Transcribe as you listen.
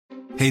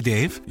Hey,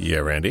 Dave. Yeah,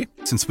 Randy?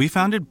 Since we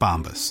founded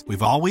Bombas,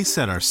 we've always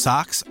said our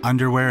socks,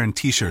 underwear, and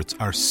T-shirts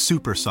are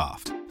super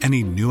soft.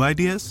 Any new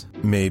ideas?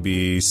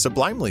 Maybe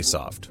sublimely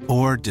soft.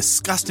 Or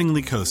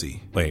disgustingly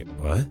cozy. Wait,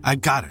 what? I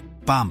got it.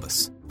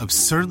 Bombas.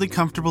 Absurdly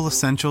comfortable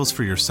essentials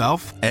for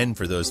yourself and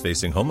for those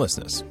facing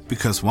homelessness.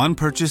 Because one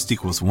purchased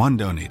equals one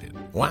donated.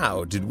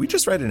 Wow, did we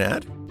just write an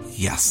ad?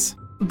 Yes.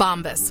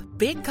 Bombas.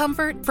 Big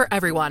comfort for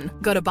everyone.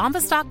 Go to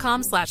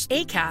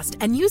bombas.com/ACAST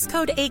and use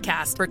code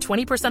ACAST for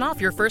 20%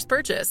 off your first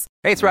purchase.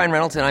 Hey, it's Ryan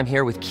Reynolds, and I'm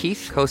here with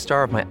Keith,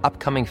 co-star of my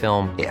upcoming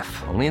film,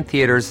 If, only in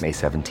theaters May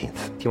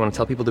 17th. Do you want to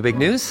tell people the big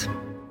news?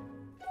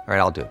 All right,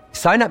 I'll do it.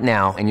 Sign up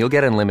now and you'll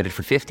get unlimited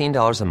for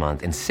 $15 a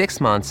month and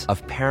 6 months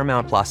of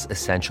Paramount Plus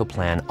Essential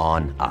Plan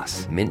on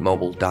us.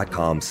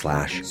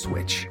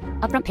 MintMobile.com/switch.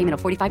 Upfront payment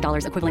of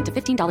 $45 equivalent to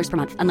 $15 per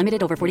month.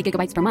 Unlimited over 40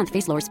 gigabytes per month.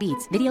 Face lower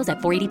speeds. Videos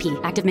at 480p.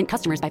 Active Mint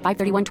customers by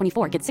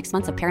 531.24 get 6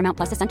 months of Paramount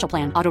Plus Essential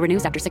Plan. Auto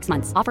renews after 6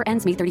 months. Offer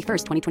ends May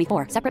 31st,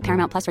 2024. Separate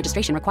Paramount Plus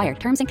registration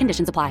required. Terms and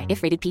conditions apply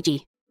if rated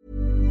PG.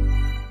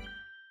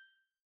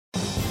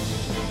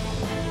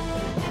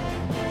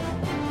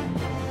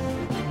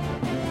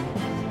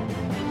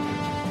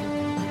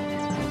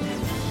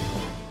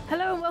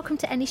 Welcome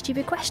to Any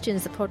Stupid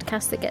Questions, the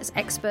podcast that gets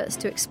experts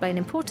to explain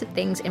important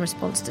things in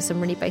response to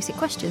some really basic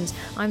questions.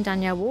 I'm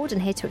Danielle Ward,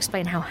 and here to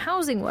explain how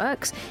housing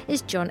works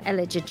is John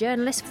Elledge, a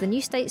journalist for The New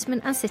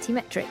Statesman and City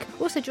Metric.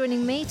 Also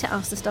joining me to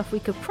ask the stuff we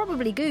could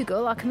probably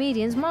Google are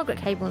comedians Margaret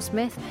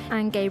Cabourn-Smith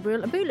and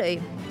Gabriel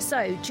Abulu.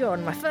 So,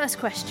 John, my first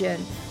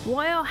question,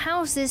 why are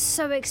houses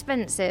so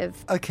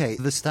expensive? Okay,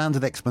 the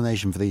standard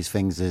explanation for these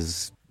things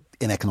is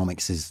in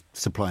economics is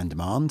supply and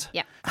demand.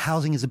 Yeah.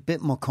 Housing is a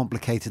bit more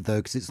complicated, though,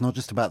 because it's not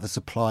just about the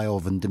supply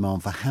of and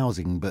demand for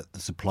housing, but the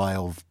supply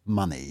of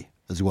money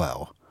as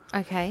well.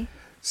 Okay.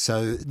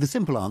 So the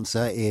simple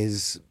answer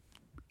is,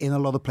 in a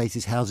lot of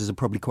places, houses are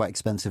probably quite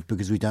expensive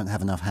because we don't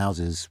have enough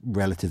houses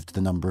relative to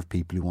the number of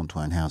people who want to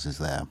own houses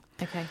there.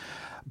 Okay.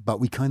 But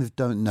we kind of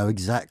don't know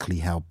exactly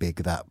how big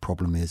that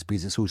problem is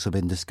because it's also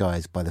been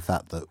disguised by the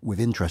fact that with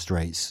interest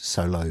rates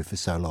so low for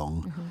so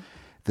long,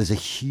 there's a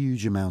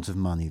huge amount of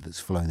money that's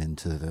flown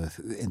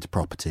into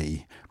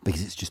property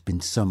because it's just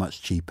been so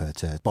much cheaper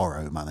to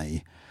borrow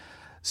money.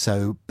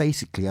 So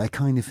basically, I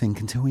kind of think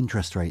until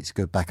interest rates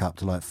go back up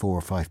to like 4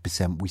 or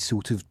 5%, we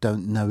sort of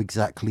don't know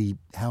exactly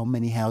how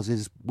many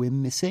houses we're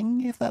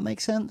missing, if that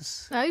makes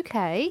sense.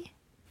 Okay.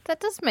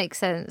 That does make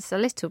sense, a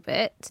little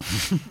bit.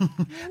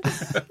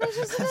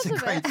 That's a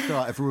great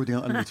start if we're already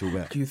on a little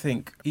bit. Do you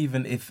think,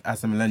 even if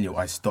as a millennial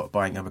I stop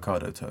buying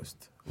avocado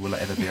toast, will I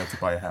ever be able to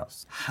buy a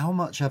house? How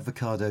much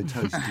avocado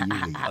toast do you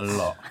eat? A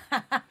lot.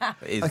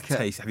 It is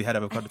tasty. Have you had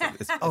avocado toast?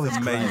 It's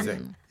amazing.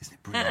 Great. Isn't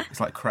it brilliant? It's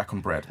like crack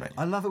on bread, mate.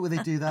 I love it when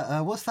they do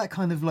that. What's that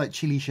kind of like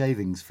chili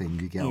shavings thing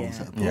you get on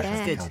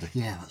avocado?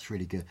 Yeah, that's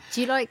really good.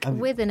 Do you like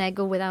with an egg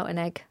or without an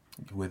egg?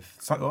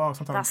 Sometimes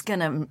that's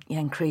going to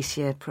increase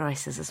your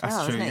prices as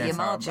well, isn't it? Yes, your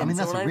margins. I mean,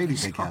 that's all a really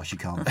over big house you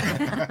can't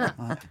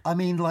buy. I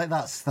mean, like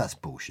that's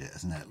bullshit,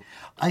 isn't it?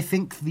 I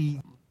think the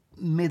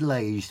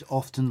middle-aged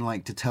often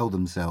like to tell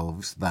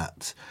themselves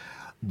that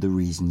the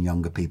reason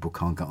younger people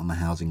can't get on the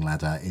housing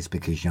ladder is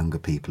because younger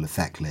people are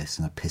feckless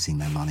and are pissing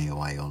their money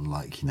away on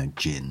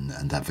gin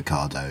and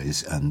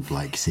avocados and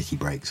like city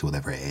breaks or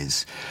whatever it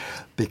is,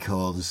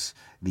 because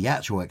the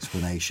actual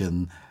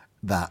explanation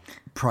that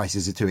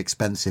prices are too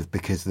expensive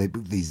because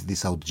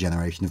this older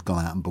generation have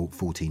gone out and bought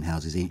 14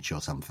 houses each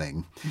or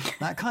something.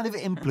 That kind of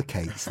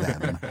implicates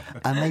them,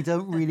 and they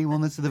don't really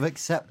want to sort of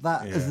accept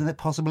that as a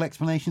possible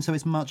explanation. So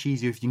it's much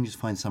easier if you can just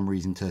find some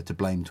reason to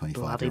blame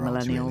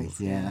 25-year-olds.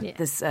 Millennials. Really. Yeah.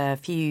 There's a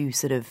few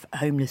sort of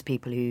homeless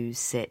people who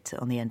sit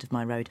on the end of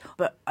my road.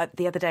 But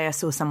the other day I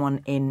saw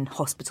someone in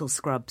hospital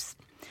scrubs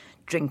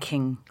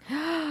drinking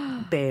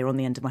beer on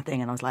the end of my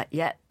thing, and I was like,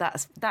 yeah,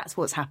 that's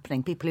what's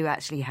happening. People who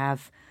actually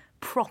have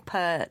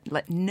proper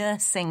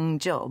nursing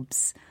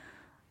jobs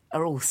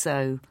are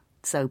also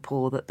so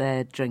poor that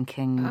they're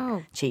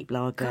drinking cheap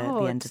lager at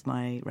the end of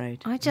my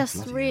road. I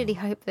just really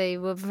hope they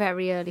were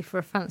very early for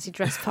a fancy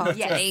dress party.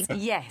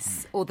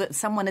 Yes, or that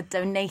someone had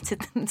donated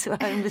them to a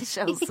homeless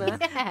shelter.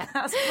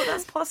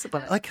 That's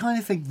possible. I kind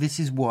of think this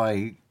is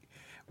why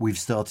we've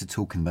started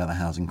talking about the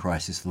housing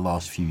crisis the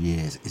last few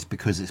years, is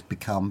because it's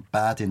become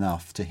bad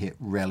enough to hit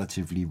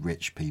relatively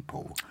rich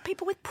people.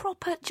 People with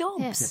proper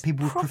jobs. Yeah,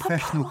 people with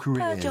professional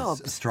careers are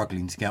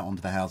struggling to get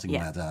onto the housing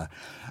ladder.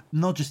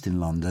 Not just in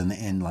London,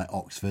 in like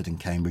Oxford and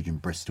Cambridge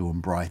and Bristol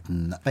and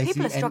Brighton.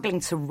 People are struggling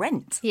to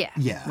rent. Yeah.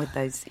 With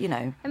those,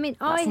 I mean,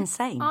 that's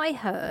insane. I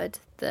heard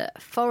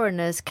that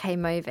foreigners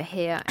came over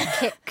here and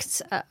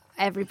kicked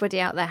everybody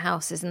out their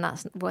houses, and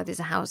that's why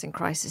there's a housing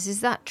crisis. Is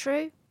that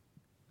true?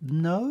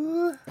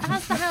 No.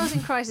 Has the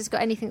housing crisis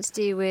got anything to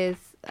do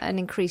with an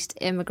increased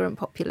immigrant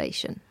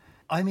population?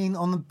 I mean,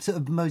 on the sort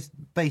of most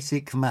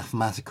basic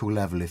mathematical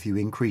level, if you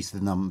increase the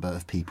number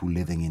of people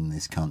living in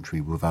this country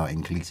without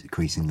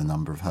increasing the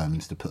number of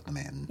homes to put them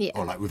in,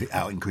 or like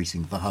without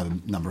increasing the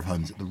number of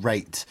homes at the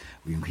rate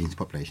we increase the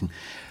population,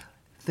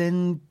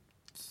 then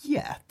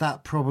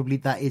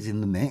that is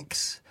in the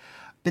mix.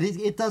 But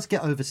it does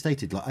get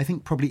overstated. Like, I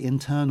think probably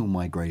internal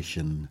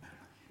migration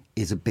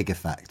is a bigger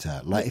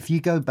factor. Like, if you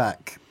go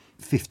back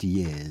 50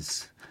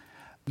 years,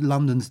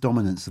 London's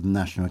dominance of the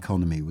national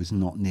economy was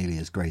not nearly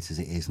as great as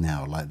it is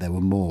now. Like, there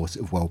were more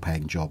sort of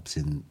well-paying jobs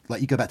in...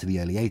 Like, you go back to the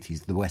early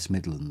 80s, the West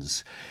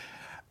Midlands,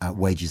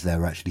 wages there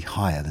were actually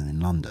higher than in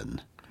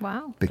London.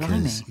 Wow.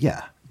 Because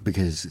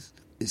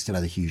it still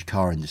had a huge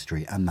car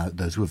industry, and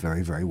those were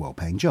very, very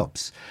well-paying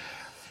jobs.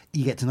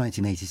 You get to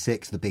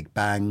 1986, the Big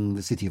Bang,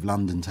 the City of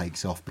London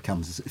takes off,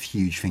 becomes the sort of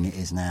huge thing it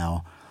is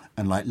now,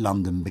 and like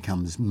London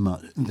becomes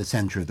the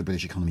centre of the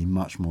British economy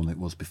much more than it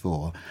was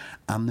before,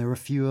 and there are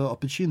fewer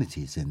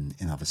opportunities in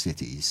other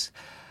cities.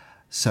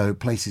 So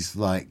places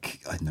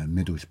like, I don't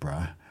know,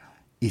 Middlesbrough,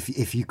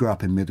 if you grow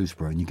up in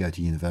Middlesbrough and you go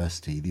to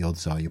university, the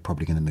odds are you're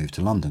probably going to move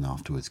to London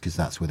afterwards, because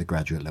that's where the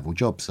graduate level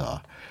jobs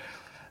are.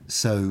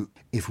 So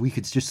if we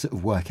could just sort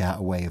of work out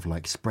a way of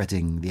like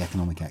spreading the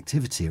economic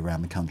activity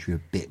around the country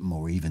a bit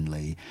more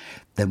evenly,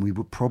 then we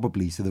would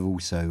probably sort of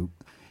also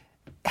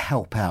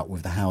help out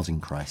with the housing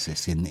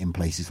crisis in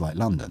places like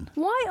London.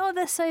 Why are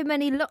there so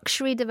many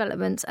luxury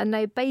developments and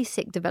no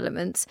basic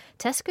developments?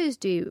 Tesco's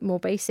do more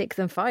basic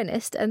than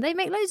Finest, and they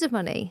make loads of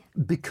money.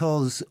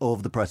 Because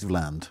of the price of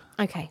land.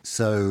 Okay.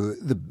 So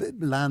the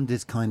land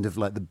is kind of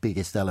like the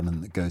biggest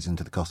element that goes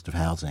into the cost of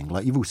housing.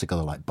 Like, you've also got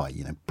to like buy,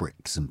 you know,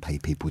 bricks and pay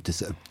people to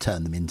sort of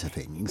turn them into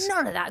things.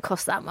 None of that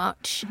costs that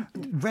much.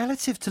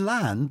 Relative to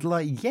land,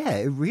 like, yeah,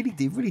 it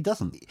really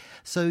doesn't.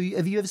 So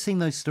have you ever seen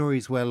those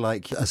stories where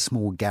like a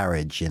small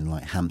garage in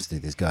like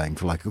Hampstead is going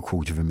for like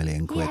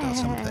 £250,000 or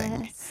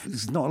something?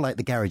 It's not like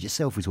the garage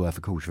itself is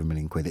worth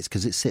 £250,000. It's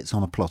because it sits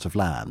on a plot of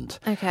land.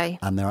 Okay.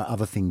 And there are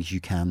other things you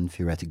can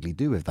theoretically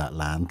do with that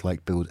land,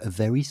 like build a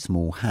very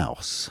small house.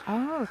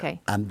 Oh,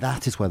 okay. And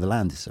that is why the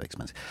land is so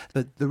expensive.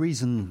 But the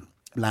reason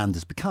land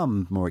has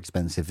become more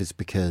expensive is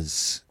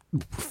because,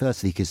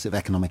 firstly, because of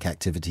economic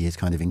activity is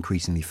kind of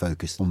increasingly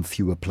focused on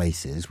fewer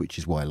places, which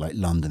is why like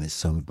London is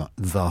so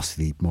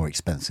vastly more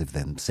expensive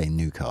than, say,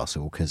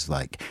 Newcastle, because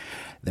like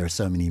there are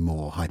so many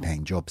more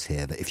high-paying jobs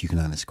here that if you can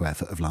earn a square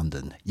foot of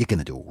London, you're going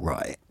to do all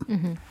right.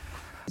 Mm-hmm.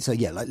 So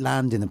yeah, like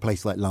land in a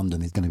place like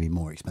London is going to be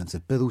more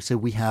expensive, but also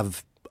we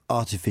have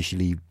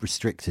artificially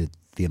restricted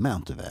the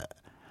amount of it.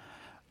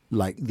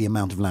 Like, the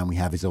amount of land we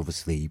have is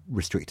obviously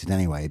restricted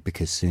anyway,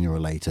 because sooner or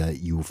later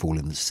you will fall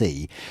in the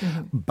sea.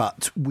 Mm-hmm.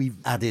 But we've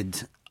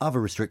added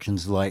other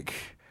restrictions like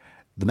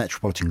the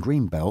Metropolitan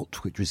Green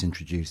Belt, which was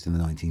introduced in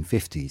the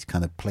 1950s,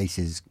 kind of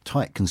places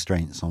tight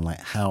constraints on like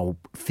how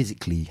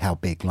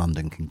big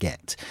London can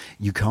get.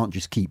 You can't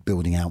just keep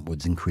building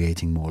outwards and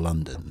creating more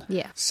London.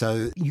 Yeah.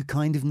 So you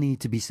kind of need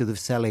to be sort of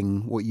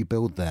selling what you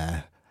build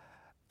there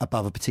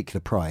above a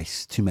particular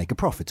price to make a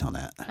profit on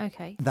it.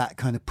 Okay. That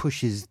kind of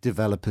pushes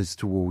developers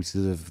towards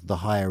sort of the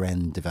higher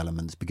end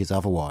developments, because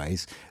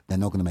otherwise they're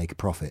not going to make a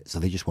profit, so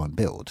they just won't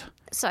build.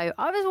 So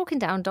I was walking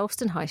down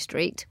Dalston High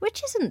Street,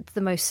 which isn't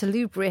the most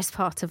salubrious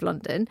part of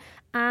London,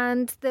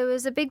 and there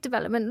was a big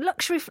development,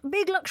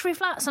 big luxury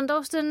flats on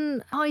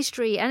Dalston High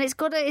Street, and it's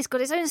got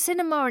its own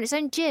cinema and its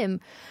own gym.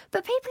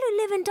 But people who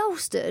live in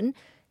Dalston,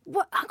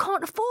 I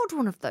can't afford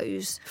one of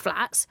those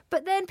flats.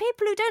 But then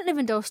people who don't live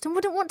in Dalston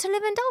wouldn't want to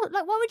live in Dalston.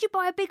 Like, why would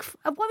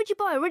you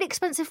buy a really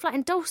expensive flat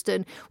in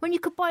Dalston when you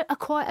could buy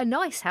quite a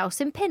nice house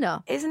in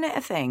Pinner? Isn't it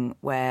a thing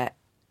where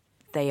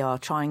they are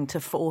trying to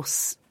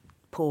force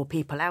poor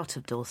people out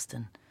of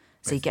Dalston?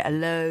 So you get a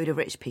load of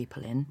rich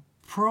people in?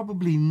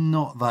 Probably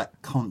not that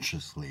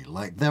consciously.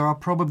 Like, there are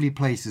probably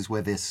places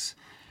where this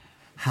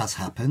has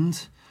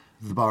happened.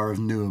 The borough of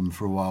Newham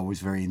for a while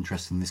was very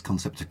interested in this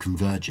concept of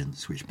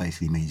convergence, which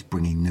basically means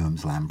bringing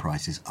Newham's land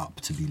prices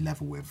up to be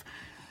level with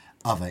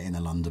other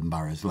inner London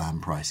boroughs'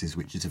 land prices,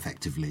 which is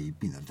effectively,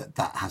 you know,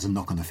 that has a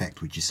knock-on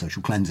effect, which is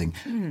social cleansing.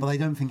 But I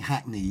don't think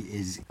Hackney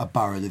is a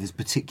borough that is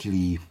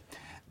particularly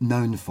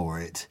known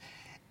for it.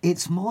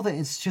 It's more that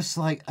it's just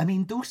like, I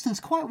mean, Dalston's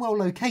quite well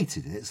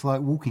located. It's like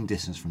walking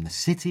distance from the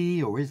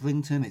city or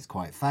Islington. It's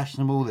quite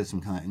fashionable. There's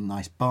some kind of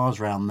nice bars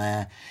around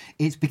there.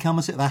 It's become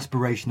a sort of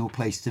aspirational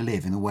place to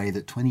live in a way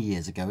that 20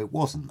 years ago it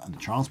wasn't. And the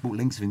transport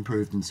links have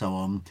improved and so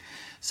on.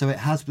 So it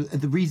has,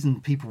 the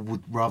reason people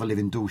would rather live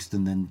in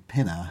Dalston than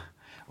Pinner,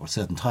 or a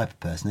certain type of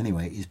person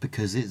anyway, is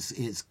because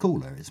it's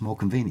cooler, it's more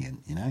convenient,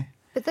 you know?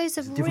 But those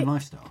are different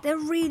lifestyle. They're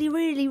really,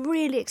 really,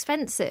 really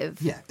expensive.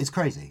 Yeah, it's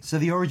crazy. So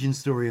the origin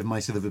story of my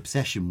sort of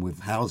obsession with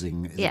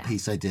housing is a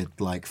piece I did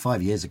like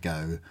 5 years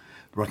ago,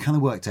 where I kind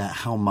of worked out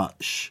how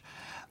much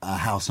a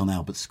house on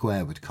Albert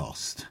Square would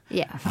cost.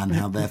 Yeah. And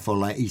how therefore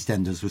like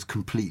EastEnders was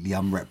completely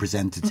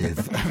unrepresentative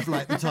of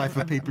like the type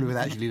of people who would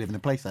actually live in a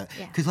place like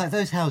that. Because like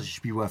those houses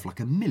should be worth like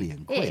 £1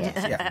 million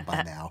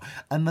by now.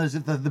 And those are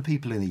the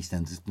people in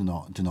EastEnders do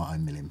not own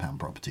 £1 million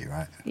property,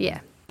 right?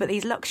 Yeah. But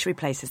these luxury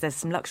places, there's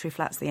some luxury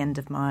flats at the end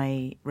of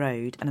my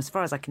road, and as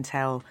far as I can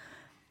tell,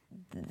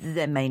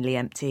 they're mainly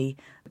empty,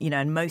 you know,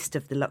 and most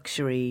of the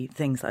luxury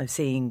things that I'm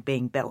seeing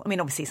being built, I mean,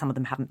 obviously some of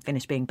them haven't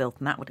finished being built,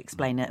 and that would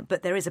explain it,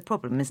 but there is a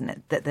problem, isn't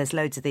it, that there's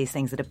loads of these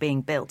things that are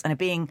being built and are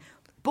being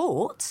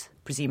bought,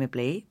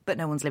 presumably, but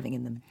no one's living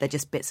in them. They're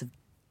just bits of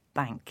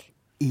bank.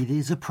 It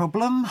is a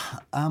problem.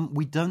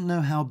 We don't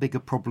know how big a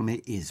problem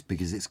it is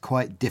because it's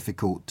quite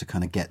difficult to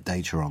kind of get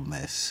data on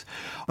this.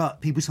 But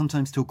people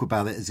sometimes talk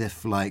about it as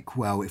if, like,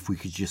 well, if we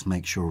could just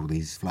make sure all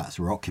these flats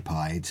were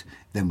occupied,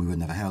 then we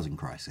wouldn't have a housing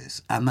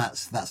crisis. And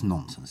that's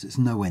nonsense. It's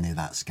nowhere near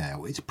that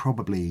scale. It's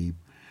probably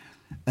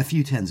a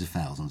few tens of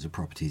thousands of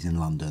properties in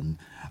London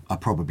are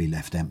probably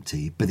left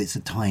empty, but it's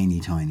a tiny,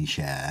 tiny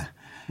share.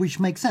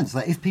 Which makes sense.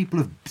 Like, if people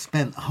have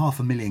spent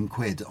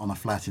 £500,000 on a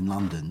flat in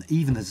London,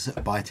 even as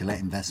a buy-to-let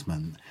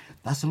investment,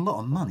 that's a lot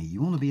of money.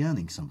 You want to be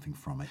earning something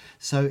from it.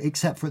 So,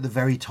 except for at the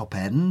very top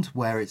end,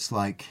 where it's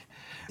like,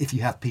 if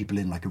you have people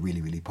in like a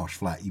really, really posh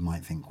flat, you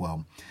might think,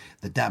 well,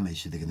 the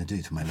damage that they're going to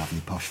do to my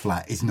lovely posh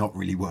flat is not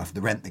really worth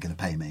the rent they're going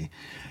to pay me.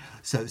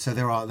 So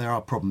there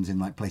are problems in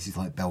like places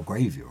like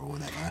Belgravia or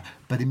whatever.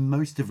 But in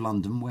most of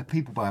London, where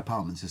people buy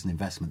apartments as an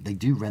investment, they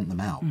do rent them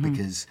out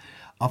because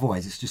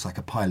otherwise it's just like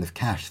a pile of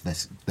cash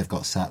they've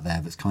got sat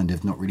there that's kind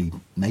of not really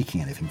making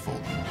anything for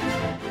them.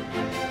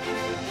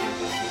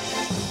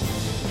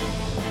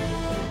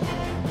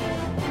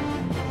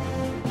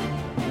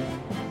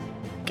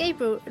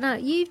 Gabriel, now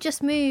you've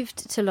just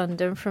moved to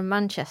London from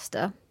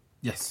Manchester.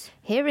 Yes.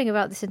 Hearing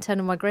about this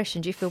internal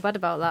migration, do you feel bad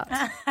about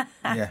that?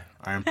 Yeah,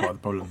 I am part of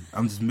the problem.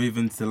 I'm just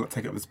moving to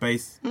take up the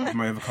space of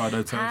my avocado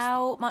toast.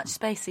 How much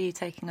space are you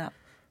taking up?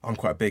 I'm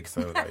quite big,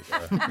 so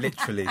like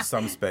literally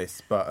some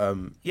space. But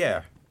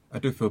yeah, I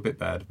do feel a bit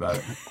bad about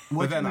it.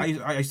 But then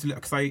I used to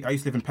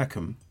live in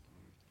Peckham.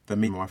 Then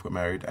me and my wife got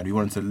married, and we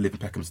wanted to live in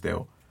Peckham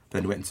still.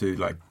 Then we went to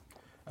like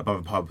above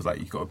a pub. Was like,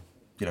 you got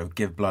to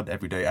give blood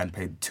every day and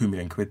pay £2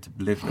 million to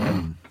live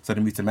there. So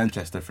then moved to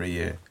Manchester for a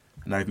year.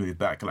 And now I've moved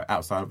back like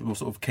outside,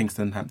 sort of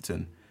Kingston,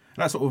 Hampton. And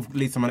that sort of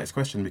leads to my next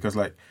question, because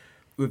like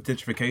with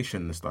gentrification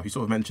and stuff, you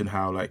sort of mentioned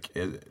how like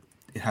it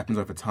happens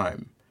over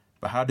time.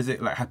 But how does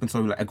it like happen so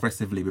like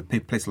aggressively with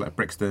places like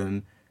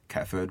Brixton,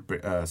 Catford,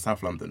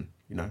 South London,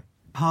 you know?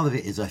 Part of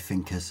it is, I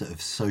think, a sort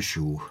of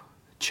social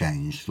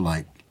change,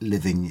 like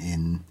living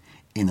in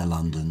inner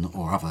London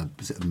or other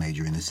sort of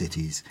major inner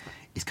cities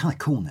is kind of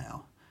cool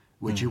now.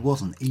 Which it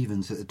wasn't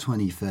even sort of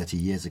 20, 30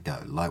 years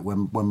ago. Like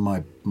when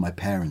my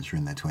parents were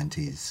in their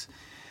 20s,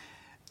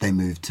 they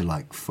moved to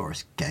like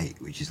Forest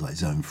Gate, which is like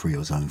Zone 3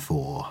 or Zone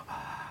 4.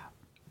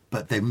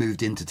 But they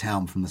moved into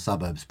town from the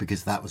suburbs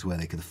because that was where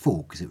they could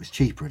afford, because it was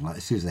cheaper. And like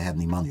as soon as they had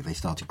any money, they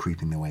started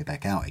creeping their way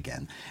back out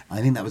again. And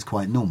I think that was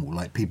quite normal.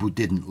 Like people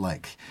didn't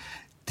like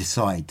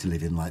decide to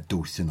live in like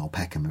Dalston or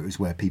Peckham. It was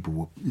where people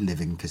were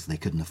living because they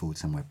couldn't afford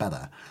somewhere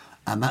better.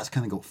 And that's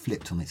kind of got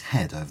flipped on its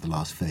head over the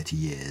last 30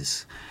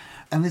 years.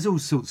 And there's all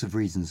sorts of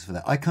reasons for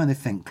that. I kind of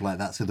think like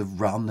that sort of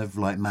run of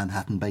like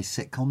Manhattan-based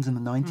sitcoms in the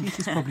 90s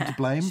is probably to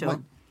blame. Sure. Like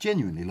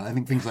genuinely, like I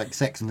think things like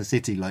Sex and the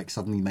City like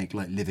suddenly make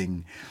like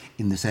living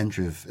in the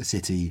centre of a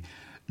city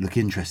look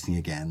interesting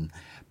again.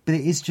 But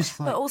it is just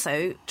like... But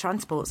also,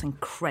 transport's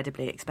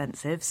incredibly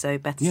expensive, so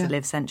better to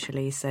live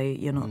centrally so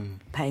you're not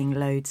paying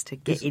loads to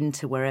get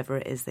into wherever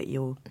it is that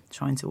you're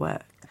trying to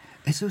work.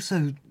 It's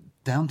also...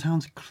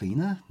 Downtown's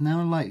cleaner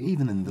now. Like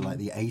even in the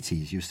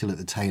 80s, you're still at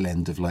the tail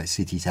end of like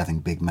cities having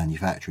big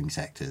manufacturing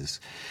sectors,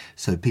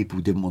 so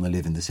people didn't want to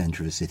live in the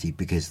centre of a city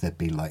because there'd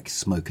be like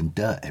smoke and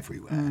dirt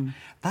everywhere.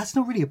 That's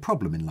not really a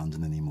problem in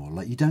London anymore.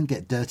 Like you don't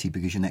get dirty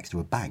because you're next to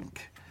a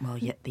bank. Well,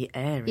 yet the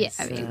air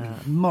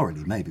is...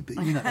 Morally, maybe, but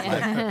you know.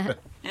 Like,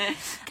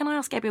 Can I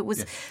ask, Gabriel,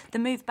 was the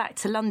move back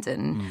to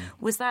London,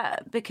 was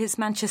that because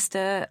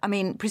Manchester... I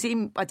mean,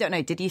 I don't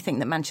know, did you think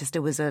that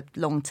Manchester was a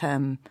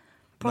long-term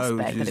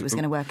prospect that it was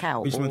going to work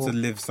out? We just wanted to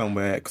live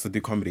somewhere, because I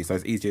do comedy, so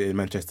it's easier in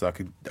Manchester. I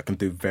can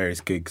do various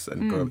gigs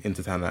and go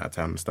into town, out of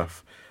town and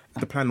stuff.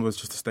 The plan was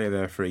just to stay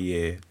there for a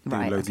year, do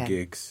loads of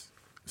gigs,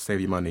 save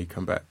your money,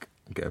 come back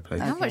and get a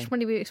place. How much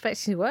money were you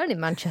expecting to earn in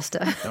Manchester?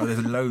 Oh,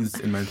 there's loads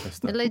in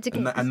Manchester. Loads of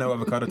gigs. And no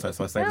avocado toast,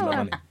 so I saved a lot of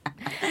money.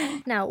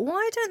 Now,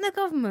 why don't the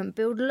government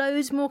build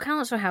loads more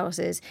council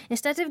houses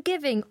instead of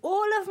giving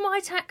all of my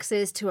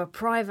taxes to a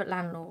private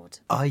landlord?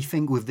 I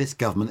think with this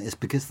government, it's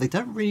because they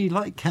don't really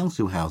like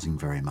council housing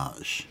very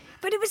much.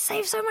 But it would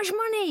save so much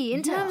money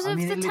in terms of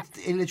the...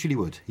 It literally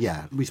would,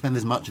 yeah. We spend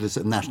as much of the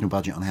sort of national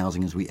budget on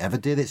housing as we ever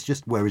did. It's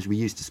just, whereas we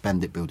used to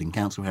spend it building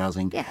council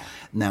housing,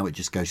 now it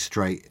just goes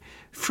straight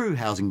through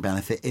housing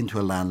benefit into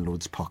a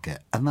landlord's pocket.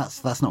 And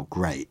that's not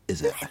great,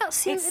 is it? That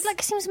seems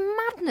it seems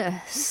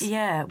madness.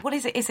 Yeah. What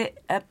is it? Is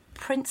it a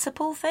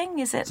principle thing?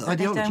 Is it that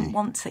they don't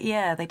want to...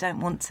 Yeah, they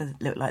don't want to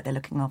look like they're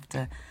looking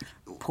after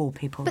poor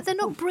people. But they're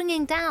not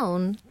bringing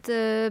down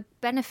the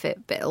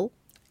benefit bill.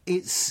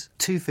 It's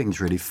two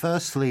things, really.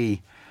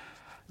 Firstly,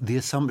 the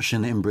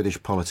assumption in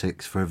British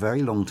politics for a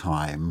very long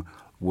time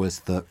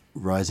was that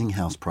rising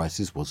house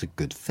prices was a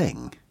good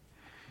thing.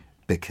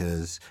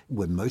 Because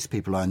when most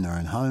people own their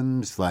own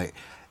homes, like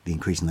the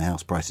increase in the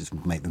house prices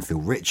would make them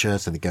feel richer,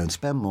 so they go and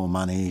spend more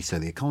money, so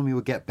the economy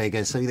would get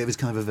bigger, so there was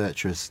kind of a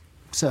virtuous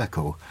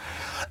circle.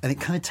 And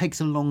it kind of takes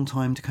a long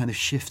time to kind of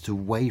shift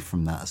away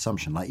from that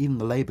assumption. Like even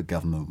the Labour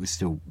government was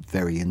still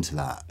very into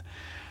that.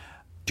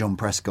 John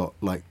Prescott,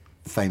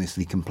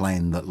 famously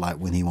complained that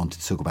when he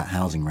wanted to talk about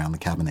housing around the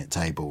cabinet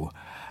table,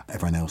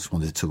 Everyone else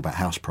wanted to talk about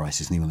house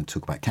prices and he wanted to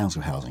talk about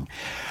council housing.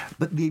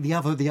 But the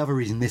other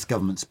reason this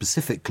government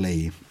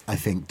specifically, I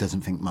think,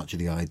 doesn't think much of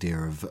the idea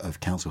of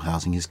council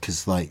housing is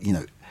because, like, you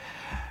know,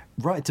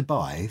 right to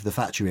buy, the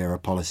Thatcher-era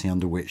policy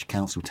under which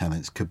council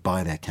tenants could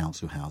buy their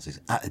council houses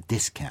at a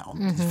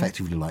discount,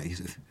 effectively like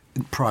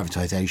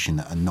privatisation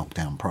at a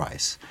knockdown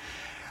price.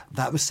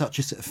 That was such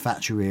a sort of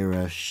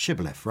Thatcher-era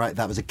shibboleth, right?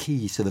 That was a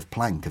key sort of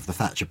plank of the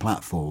Thatcher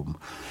platform.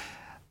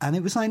 And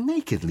it was like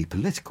nakedly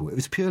political. It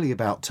was purely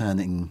about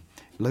turning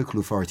local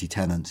authority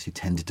tenants who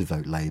tended to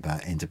vote Labour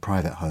into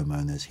private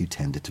homeowners who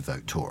tended to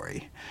vote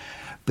Tory.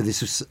 But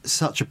this was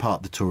such a part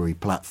of the Tory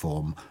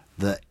platform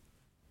that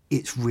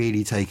it's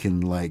really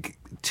taken like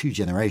 2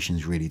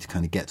 generations really to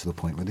kind of get to the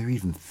point where they're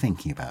even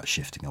thinking about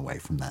shifting away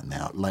from that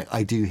now. Like,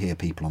 I do hear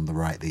people on the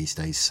right these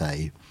days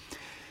say,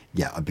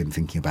 yeah, I've been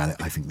thinking about it.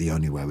 I think the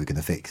only way we're going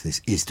to fix this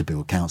is to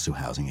build council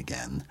housing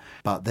again.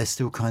 But they're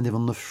still kind of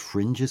on the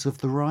fringes of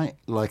the right.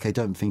 Like, I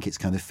don't think it's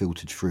kind of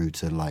filtered through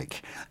to,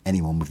 like,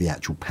 anyone with the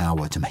actual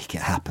power to make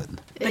it happen.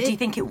 But do you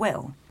think it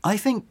will? I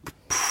think...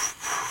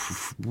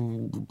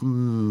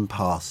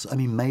 pass. I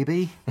mean,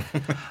 maybe.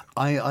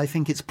 I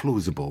think it's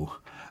plausible.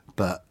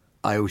 But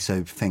I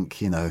also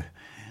think, you know,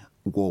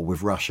 war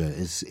with Russia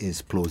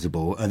is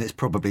plausible, and it's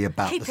probably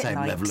about the same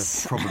level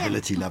of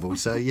probability level.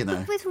 So, you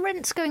know, with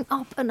rents going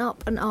up and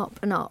up and up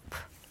and up,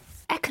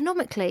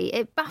 economically,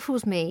 it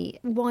baffles me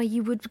why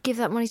you would give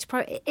that money to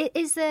private.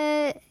 Is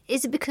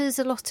it because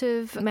a lot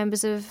of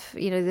members of,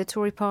 you know, the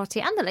Tory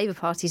party and the Labour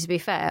Party, to be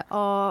fair,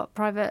 are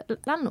private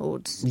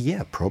landlords?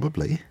 Yeah,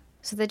 probably.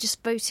 So they're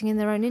just voting in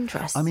their own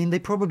interests. I mean, they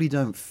probably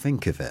don't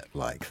think of it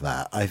like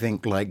that. I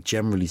think, like,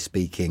 generally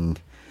speaking,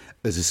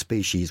 as a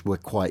species, we're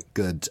quite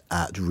good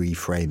at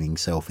reframing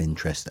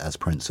self-interest as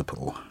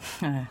principle.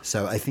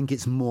 So I think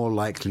it's more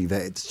likely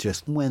that it's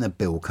just when a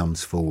bill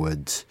comes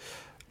forward,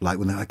 like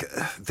when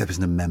there was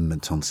an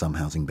amendment on some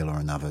housing bill or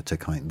another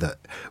that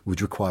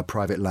would require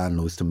private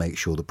landlords to make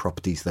sure the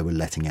properties they were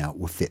letting out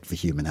were fit for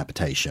human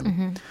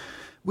habitation.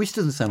 Which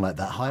doesn't sound like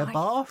that high a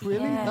bar,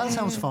 really. Yeah. That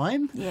sounds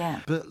fine. Yeah.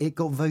 But it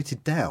got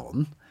voted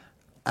down.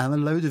 And a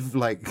load of,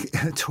 like,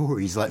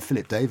 Tories, like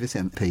Philip Davis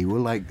MP, were,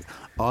 like,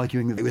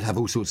 arguing that it would have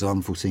all sorts of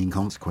unforeseen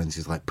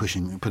consequences, like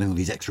putting all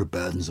these extra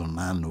burdens on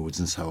landlords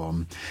and so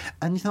on.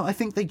 And, you know, I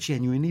think they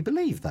genuinely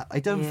believe that. I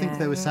don't think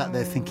they were sat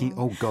there thinking,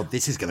 oh, God,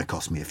 this is going to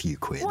cost me a few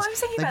quid. Well, I was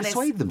thinking they about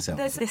persuade themselves.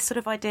 There's this sort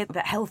of idea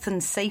that health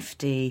and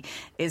safety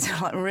is,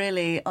 like,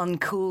 really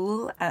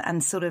uncool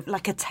and sort of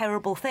like a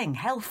terrible thing.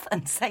 Health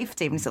and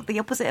safety. I mean, sort of the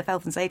opposite of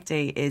health and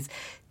safety is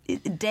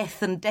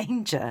death and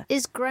danger.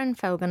 Is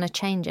Grenfell going to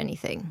change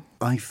anything?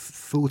 I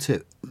thought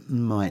it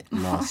might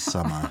last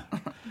summer.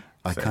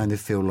 I kind of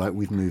feel like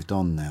we've moved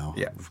on now,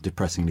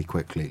 depressingly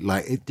quickly.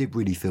 Like, it did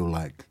really feel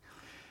like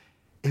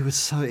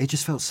it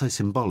just felt so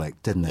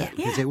symbolic, didn't it?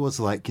 Because it was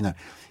like, you know,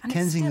 and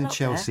Kensington and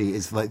Chelsea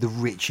is like the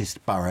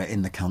richest borough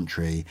in the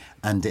country,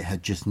 and it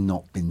had just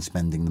not been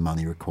spending the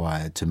money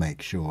required to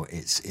make sure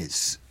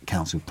its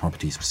council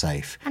properties were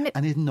safe. And it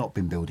had not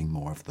been building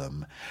more of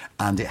them.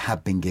 And it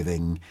had been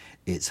giving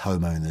its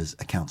homeowners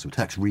a council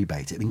tax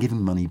rebate. It had been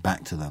giving money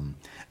back to them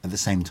at the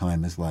same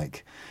time as,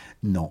 like,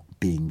 not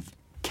being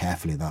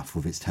careful enough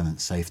with its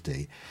tenants'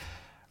 safety.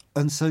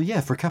 And so,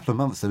 yeah, for a couple of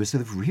months there was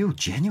sort of real,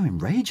 genuine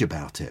rage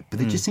about it. But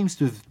it just seems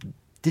to have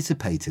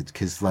dissipated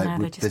because, like,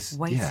 they're just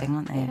waiting,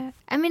 aren't they? Yeah.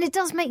 I mean, it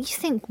does make you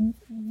think,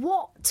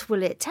 what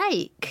will it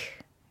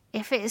take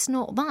if it's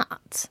not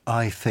that?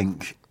 I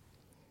think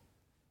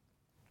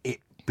it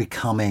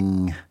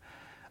becoming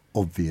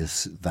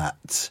obvious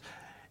that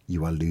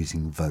you are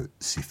losing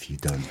votes if you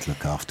don't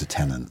look after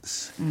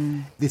tenants.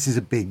 This is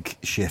a big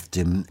shift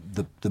in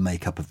the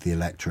makeup of the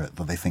electorate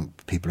that I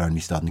think people are only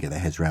starting to get their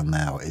heads around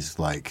now. Is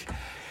like,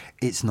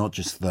 it's not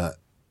just that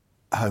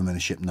home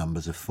ownership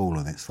numbers have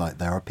fallen. It's like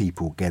there are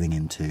people getting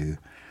into...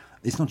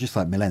 It's not just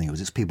like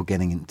millennials. It's people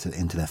getting into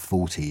their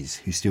 40s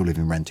who still live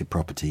in rented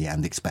property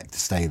and expect to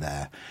stay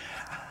there.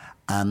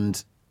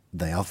 And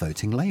they are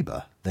voting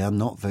Labour. They are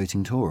not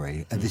voting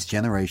Tory. And this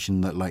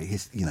generation that, like,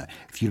 you know,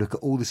 if you look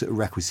at all the sort of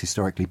records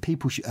historically,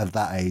 people of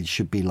that age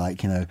should be,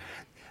 like, you know,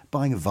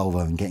 buying a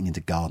Volvo and getting into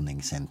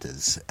gardening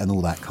centres and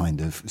all that kind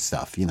of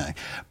stuff, you know.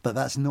 But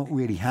that's not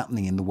really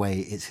happening in the way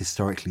it's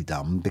historically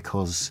done,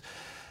 because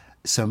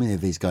so many of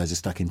these guys are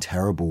stuck in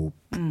terrible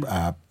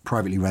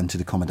privately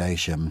rented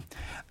accommodation,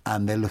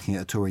 and they're looking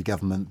at a Tory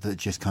government that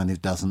just kind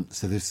of doesn't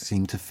sort of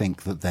seem to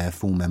think that they're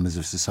full members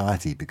of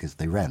society because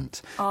they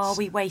rent. Are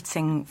we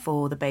waiting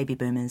for the baby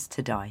boomers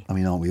to die? I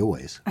mean, aren't we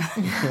always?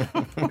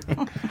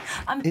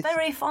 I'm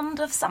very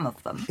fond of some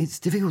of them. It's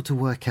difficult to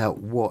work out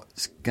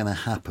what's going to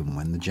happen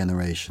when the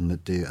generation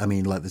that do... I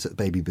mean, like, the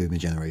baby boomer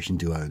generation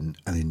do own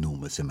an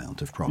enormous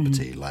amount of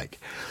property. Like,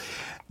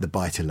 the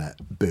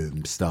buy-to-let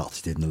boom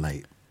started in the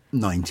late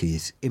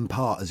 90s, in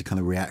part as a kind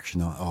of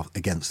reaction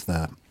against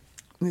the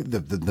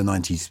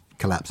 90s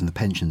collapse in the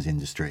pensions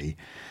industry,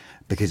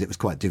 because it was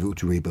quite difficult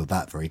to rebuild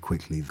that very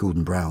quickly.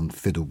 Gordon Brown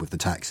fiddled with the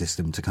tax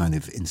system to kind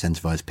of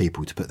incentivise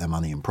people to put their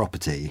money in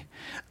property,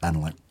 and,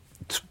 like,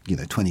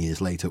 20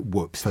 years later,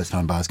 whoops,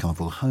 first-time buyers can't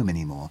afford a home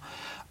anymore.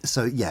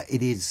 So, yeah,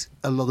 it is,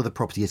 a lot of the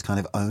property is kind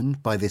of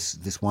owned by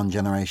this one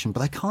generation,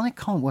 but I kind of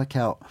can't work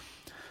out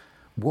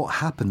what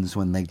happens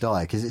when they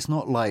die, because it's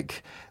not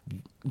like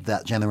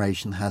that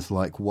generation has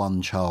like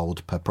one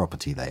child per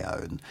property they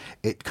own.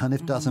 It kind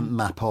of doesn't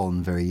map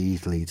on very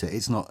easily to,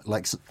 it's not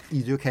like,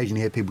 you do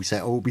occasionally hear people say,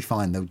 oh, we'll be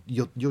fine,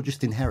 you'll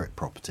just inherit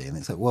property. And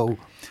it's like, well,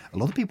 a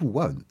lot of people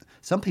won't.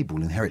 Some people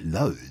will inherit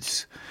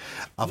loads.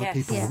 Other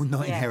people will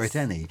not inherit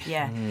any.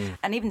 Yeah.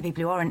 And even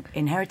people who aren't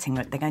inheriting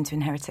it, they're going to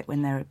inherit it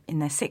when they're in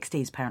their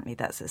 60s, apparently.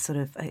 That's it's sort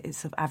of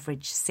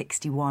average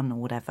 61 or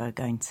whatever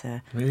going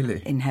to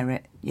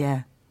inherit.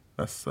 Yeah.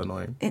 That's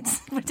annoying.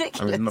 It's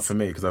ridiculous. I mean, not for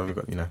me, because I haven't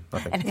got,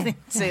 nothing. Anything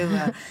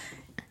to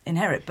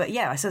inherit. But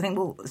yeah, so I think,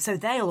 well, so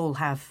they'll all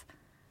have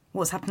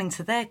what's happening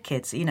to their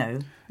kids,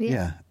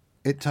 Yeah.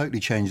 It totally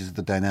changes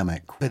the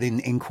dynamic, but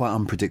in quite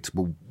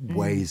unpredictable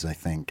ways, I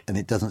think. And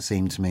it doesn't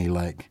seem to me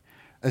like,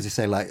 as I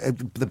say, like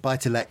the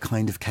buy-to-let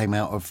kind of came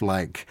out of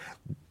like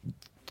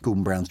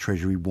Gordon Brown's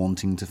Treasury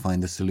wanting to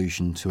find a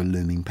solution to a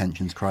looming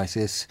pensions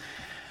crisis.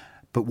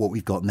 But what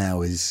we've got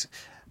now is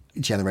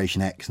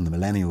Generation X and the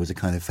millennials are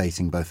kind of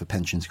facing both a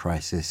pensions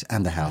crisis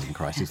and a housing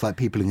crisis. Like,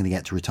 people are going to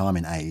get to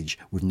retirement age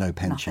with no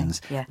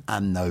pensions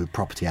and no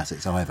property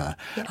assets either.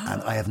 Yeah.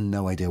 And I have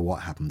no idea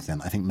what happens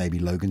then. I think maybe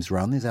Logan's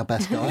Run is our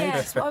best guide.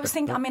 Yes, well, I was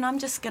thinking, I'm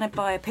just going to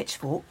buy a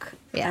pitchfork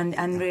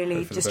and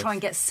really just try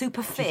and get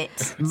super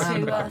fit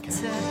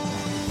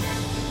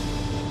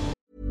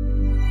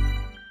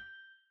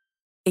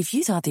If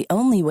you thought the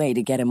only way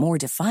to get a more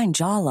defined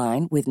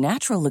jawline with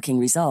natural-looking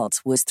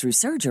results was through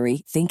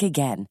surgery, think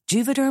again.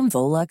 Juvederm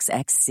Volux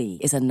XC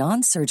is a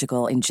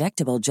non-surgical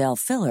injectable gel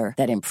filler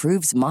that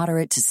improves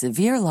moderate to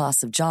severe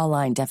loss of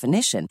jawline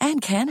definition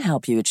and can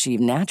help you achieve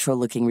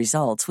natural-looking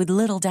results with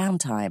little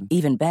downtime.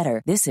 Even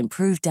better, this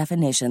improved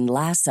definition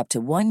lasts up to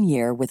 1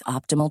 year with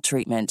optimal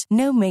treatment.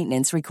 No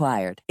maintenance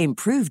required.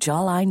 Improve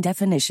jawline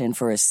definition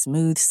for a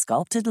smooth,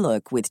 sculpted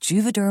look with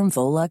Juvederm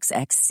Volux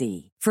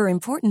XC. For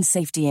important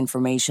safety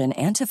information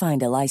and to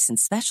find a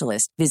licensed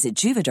specialist, visit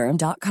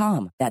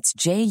Juvederm.com. That's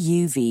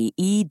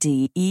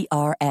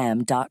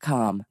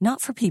JUVEDERM.com.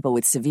 Not for people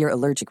with severe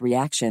allergic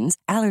reactions,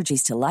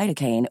 allergies to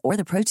lidocaine, or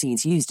the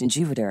proteins used in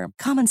Juvederm.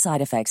 Common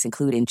side effects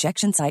include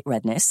injection site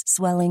redness,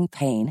 swelling,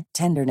 pain,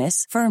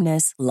 tenderness,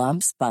 firmness,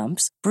 lumps,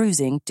 bumps,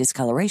 bruising,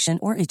 discoloration,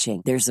 or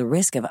itching. There's a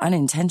risk of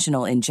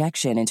unintentional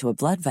injection into a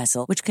blood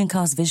vessel, which can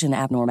cause vision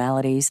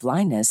abnormalities,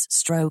 blindness,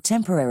 stroke,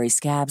 temporary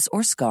scabs,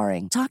 or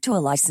scarring. Talk to a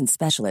licensed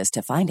specialist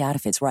to find out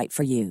if it's right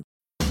for you.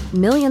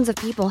 Millions of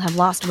people have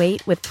lost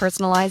weight with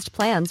personalized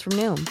plans from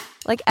Noom.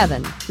 Like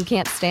Evan, who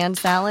can't stand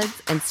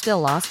salads and still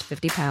lost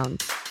 50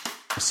 pounds.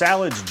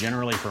 Salads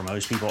generally for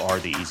most people are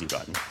the easy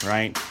button,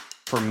 right?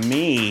 For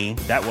me,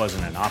 that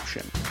wasn't an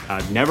option.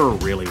 I never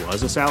really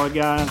was a salad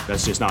guy.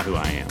 That's just not who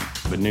I am.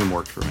 But Noom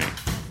worked for me.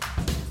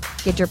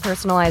 Get your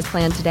personalized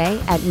plan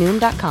today at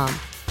Noom.com.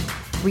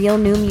 Real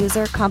Noom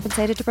user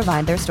compensated to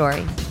provide their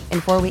story. In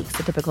 4 weeks,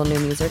 the typical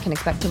Noom user can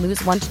expect to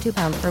lose 1 to 2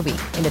 pounds per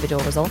week.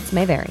 Individual results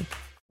may vary.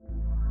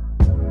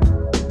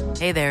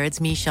 Hey there, it's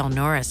Michelle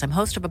Norris. I'm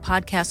host of a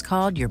podcast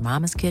called Your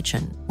Mama's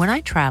Kitchen. When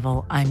I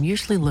travel, I'm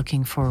usually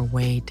looking for a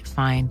way to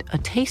find a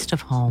taste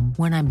of home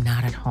when I'm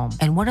not at home.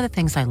 And one of the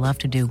things I love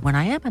to do when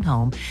I am at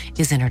home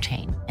is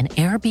entertain. And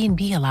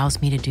Airbnb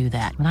allows me to do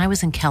that. When I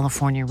was in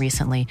California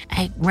recently,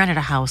 I rented a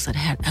house that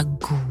had a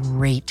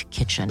great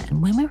kitchen.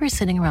 And when we were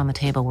sitting around the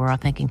table, we're all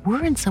thinking,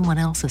 we're in someone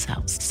else's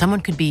house. Someone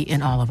could be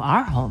in all of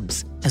our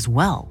homes as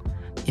well.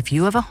 If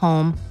you have a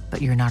home, but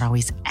you're not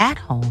always at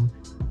home,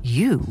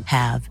 you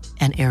have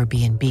an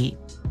Airbnb.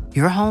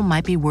 Your home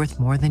might be worth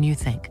more than you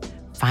think.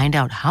 Find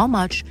out how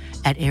much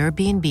at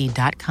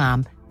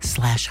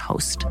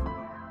airbnb.com/host.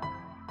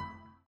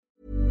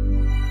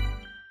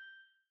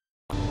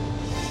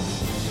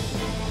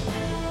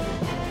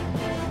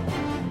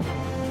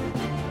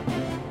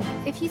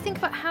 If you think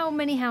about how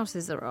many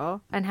houses there are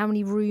and how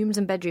many rooms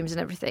and bedrooms and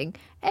everything,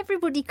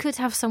 everybody could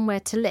have somewhere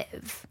to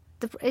live.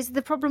 Is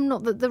the problem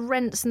not that the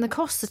rents and the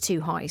costs are too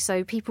high,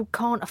 so people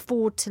can't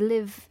afford to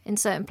live in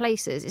certain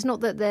places? It's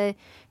not that there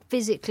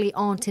physically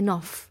aren't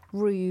enough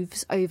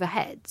roofs over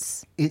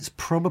heads. It's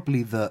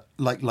probably that,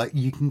 like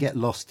you can get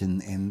lost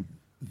in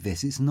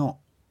this. It's not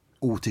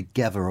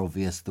altogether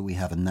obvious that we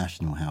have a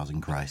national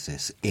housing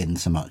crisis, in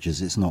so much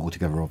as it's not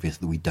altogether obvious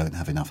that we don't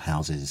have enough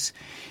houses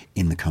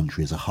in the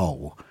country as a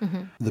whole.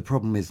 Mm-hmm. The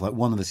problem is, like,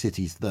 one of the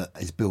cities that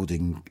is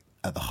building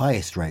at the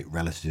highest rate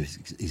relative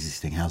to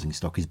existing housing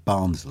stock is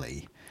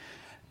Barnsley,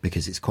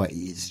 because it's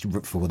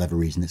for whatever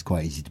reason, it's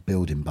quite easy to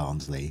build in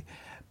Barnsley.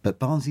 But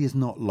Barnsley is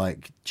not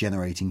like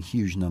generating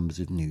huge numbers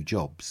of new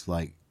jobs.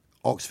 Like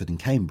Oxford and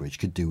Cambridge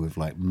could do with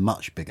like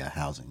much bigger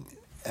housing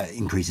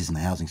increases in the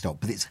housing stock,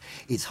 but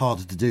it's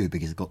harder to do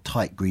because it's got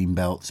tight green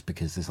belts,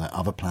 because there's like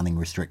other planning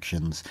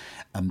restrictions,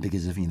 and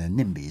because of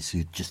NIMBYs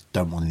who just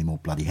don't want any more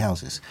bloody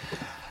houses.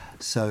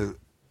 So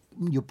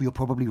You're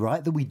probably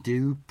right that we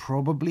do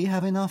probably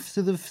have enough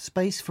sort of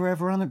space for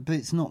everyone, but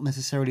it's not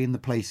necessarily in the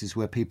places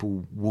where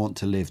people want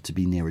to live to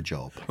be near a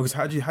job. Because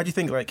how do you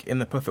think, like, in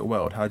the perfect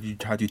world, how do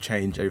you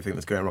change everything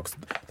that's going wrong? 'Cause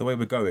the way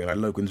we're going, like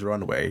Logan's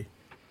Runway,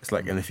 it's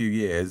like in a few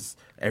years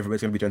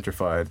everybody's going to be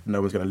gentrified,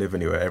 no one's going to live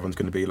anywhere, everyone's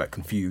going to be like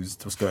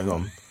confused what's going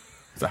on.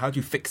 So how do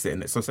you fix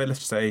it? So let's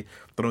just say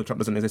Donald Trump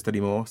doesn't exist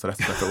anymore, so that's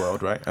the perfect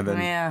world, right? And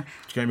then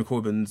Jeremy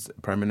Corbyn's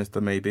Prime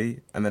Minister, maybe,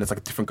 and then it's like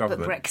a different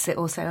government. But Brexit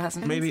also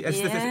hasn't. Maybe it's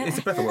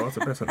a perfect world. It's a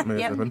perfect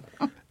maybe.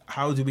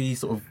 How do we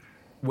sort of?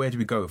 Where do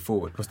we go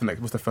forward? What's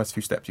the first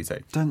few steps you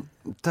take? Don't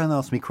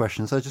ask me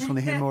questions. I just want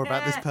to hear more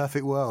about this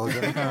perfect world.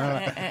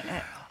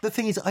 The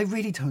thing is, I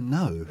really don't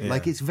know. Yeah.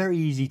 Like, it's very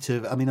easy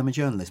to. I mean, I'm a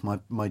journalist.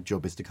 My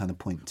job is to kind of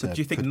point to. But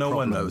do you think no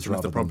one knows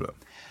what's the problem?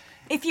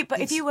 If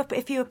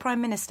you were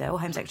Prime Minister or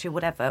Home Secretary or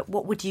whatever,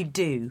 what would you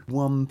do?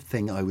 One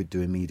thing I would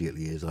do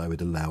immediately is I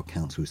would allow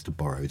councils to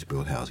borrow to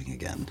build housing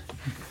again,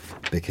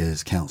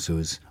 because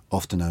councils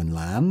often own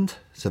land,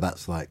 so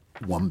that's like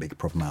one big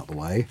problem out the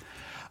way.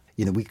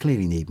 You know, we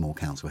clearly need more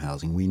council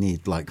housing. We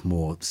need like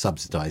more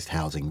subsidised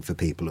housing for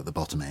people at the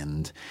bottom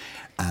end.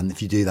 And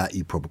if you do that,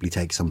 you probably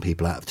take some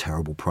people out of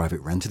terrible private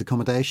rented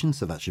accommodation,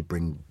 so that should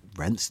bring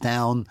rents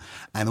down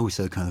and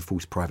also kind of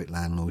force private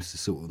landlords to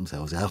sort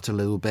themselves out a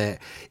little bit.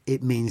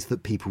 It means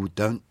that people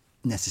don't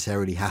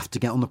necessarily have to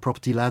get on the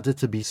property ladder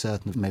to be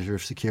certain of measure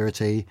of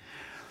security.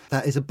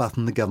 That is a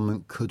button the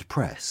government could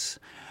press.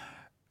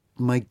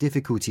 My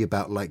difficulty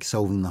about like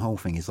solving the whole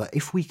thing is like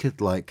if we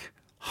could like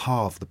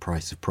halve the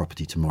price of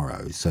property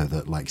tomorrow so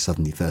that like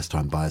suddenly first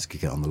time buyers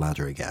could get on the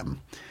ladder again,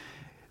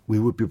 we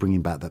would be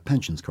bringing back that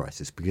pensions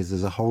crisis, because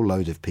there's a whole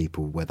load of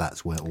people where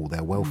that's where all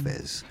their wealth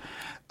is.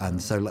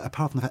 And so, like,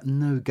 apart from the fact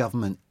no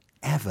government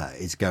ever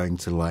is going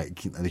to,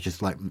 like, you know,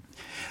 just, like,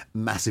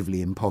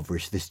 massively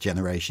impoverish this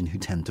generation who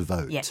tend to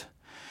vote. Yeah.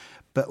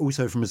 But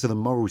also from a sort of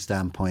moral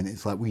standpoint,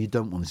 it's like, well, you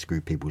don't want to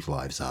screw people's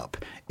lives up.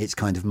 It's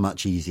kind of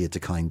much easier to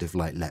kind of,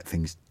 like, let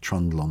things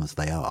trundle on as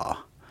they are.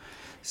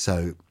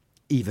 So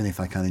even if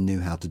I kind of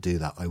knew how to do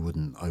that, I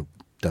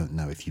don't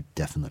know if you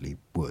definitely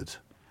would.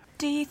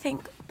 Do you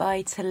think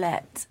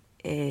buy-to-let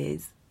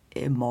is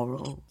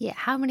immoral? Yeah,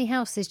 how many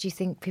houses do you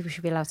think people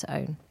should be allowed to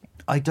own?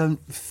 I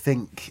don't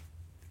think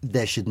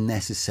there should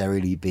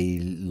necessarily be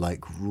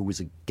like rules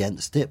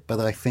against it, but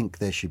I think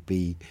there should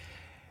be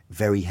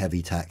very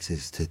heavy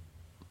taxes to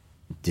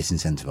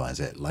disincentivise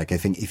it. Like, I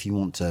think if you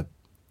want to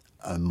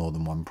own more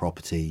than one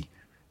property,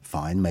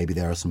 fine, maybe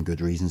there are some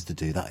good reasons to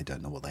do that. I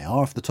don't know what they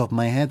are off the top of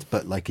my head,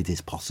 but like it is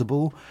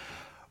possible.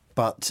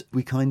 But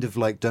we kind of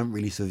like don't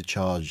really sort of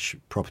charge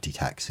property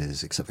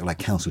taxes, except for like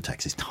council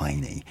tax is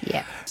tiny.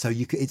 Yeah. So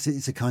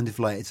it's a kind of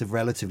like, it's a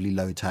relatively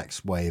low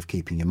tax way of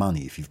keeping your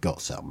money if you've got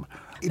some.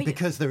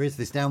 Because there is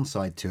this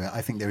downside to it,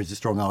 I think there is a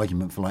strong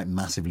argument for like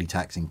massively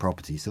taxing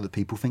property so that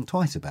people think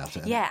twice about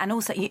it. Yeah, and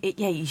also,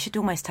 you should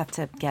almost have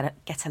to get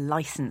a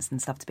licence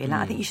and stuff to be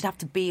allowed. I think you should have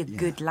to be a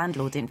good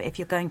landlord. If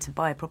you're going to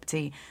buy a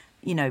property,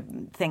 you know,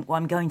 think, well,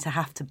 I'm going to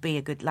have to be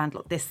a good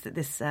landlord.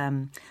 This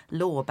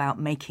law about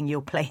making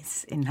your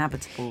place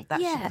inhabitable, that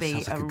should be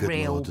like a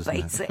real law,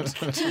 basic.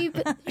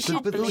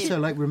 But also,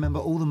 like, remember,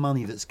 all the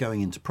money that's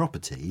going into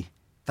property,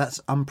 that's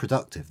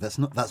unproductive.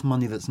 That's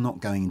money that's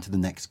not going into the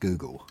next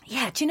Google.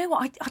 Yeah, do you know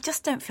what? I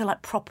just don't feel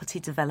like property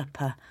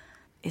developer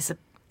is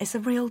a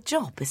real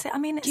job, is it? I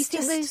mean, it's do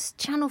you think those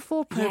Channel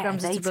 4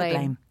 programmes are to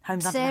blame?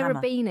 Homes Under Sarah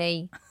Hammer.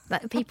 Beanie,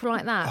 like, people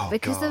like that.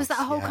 Because there was that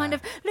whole kind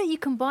of, look, you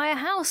can buy a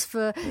house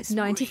for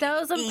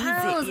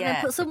 £90,000 and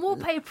then put some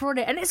wallpaper on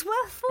it and it's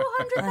worth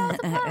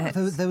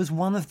 £400,000. There was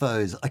one of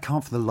those, I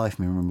can't for the life of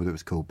me remember what it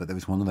was called, but there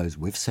was one of those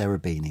with Sarah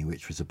Beanie,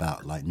 which was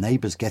about like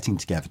neighbours getting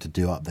together to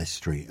do up their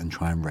street and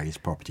try and raise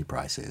property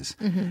prices.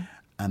 Mm-hmm.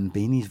 And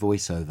Beanie's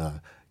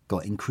voiceover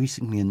got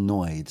increasingly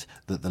annoyed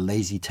that the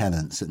lazy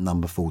tenants at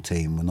number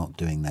 14 were not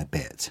doing their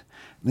bit.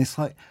 And it's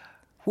like,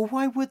 well,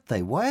 why would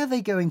they? Why are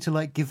they going to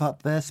like give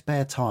up their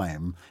spare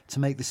time to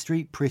make the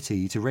street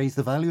pretty, to raise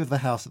the value of the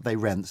house that they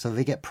rent so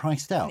they get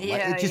priced out?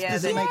 Like, it just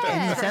doesn't make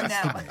any sense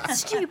to me.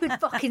 Stupid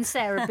fucking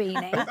Sarah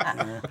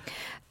Beanie.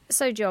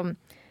 So, John,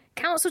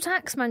 council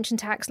tax, mansion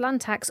tax, land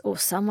tax, or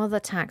some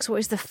other tax, what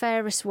is the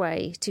fairest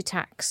way to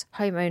tax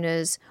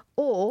homeowners,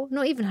 or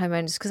not even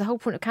homeowners, because the whole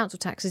point of council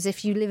tax is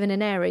if you live in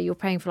an area, you're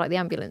paying for like the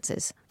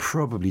ambulances?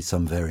 Probably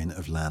some variant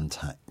of land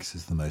tax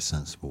is the most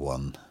sensible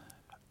one,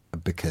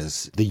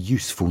 because the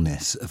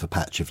usefulness of a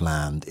patch of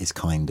land is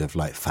kind of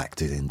like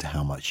factored into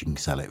how much you can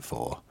sell it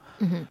for.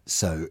 Mm-hmm.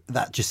 So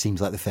that just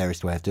seems like the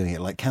fairest way of doing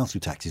it. Like, council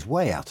tax is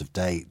way out of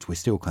date. We're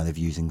still kind of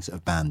using sort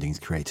of bandings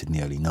created in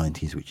the early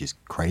 90s, which is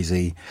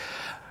crazy.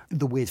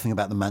 The weird thing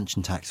about the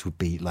mansion tax would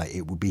be like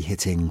it would be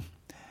hitting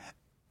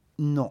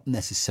not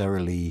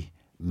necessarily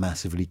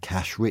massively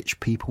cash-rich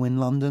people in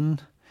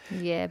London.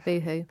 Yeah,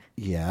 boo-hoo.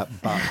 Yeah,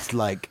 but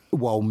like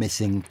while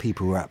missing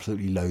people who are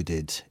absolutely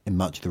loaded in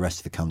much of the rest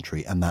of the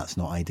country, and that's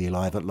not ideal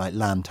either. Like,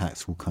 land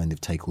tax will kind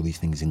of take all these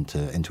things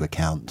into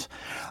account,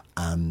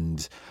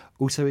 and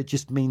also it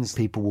just means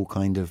people will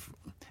kind of,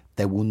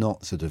 they will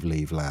not sort of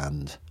leave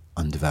land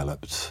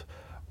undeveloped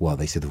while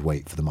they sort of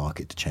wait for the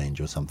market to change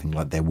or something.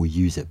 Like, they will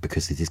use it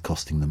because it is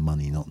costing them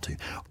money not to.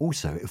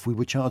 Also, if we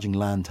were charging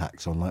land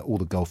tax on like all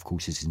the golf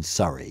courses in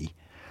Surrey,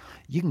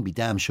 you can be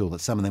damn sure that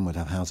some of them would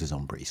have houses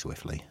on pretty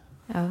swiftly.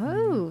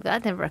 Oh,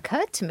 that never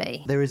occurred to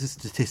me. There is a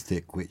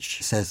statistic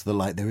which says that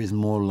like there is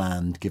more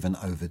land given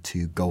over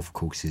to golf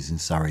courses in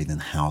Surrey than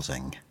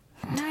housing.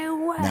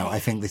 No way. Now, I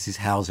think this is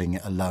housing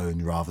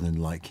alone rather than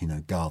like,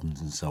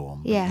 gardens and so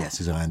on. But Yeah. yes,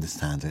 as I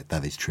understand it,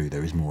 that is true.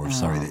 There is more of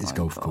Surrey that is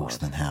golf course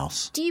than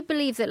house. Do you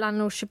believe that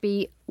landlords should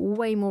be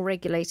way more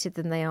regulated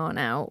than they are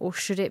now, or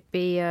should it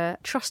be a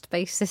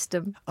trust-based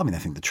system? I mean, I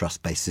think the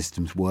trust-based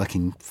system's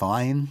working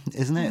fine,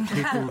 isn't it?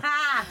 People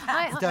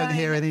don't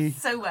hear any.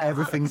 So well.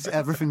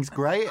 Everything's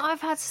great. I've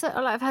had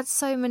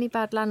so many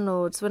bad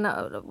landlords. When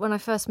I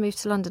first moved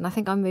to London, I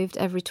think I moved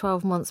every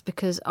 12 months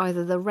because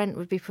either the rent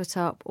would be put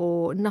up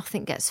or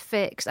nothing gets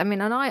fixed. I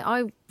mean, and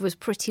I was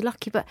pretty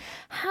lucky, but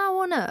how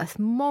on earth,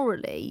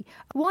 morally,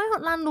 why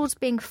aren't landlords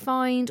being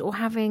fined or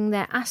having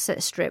their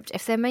assets stripped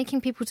if they're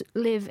making people to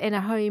live in a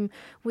home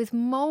with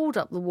mould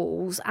up the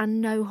walls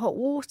and no hot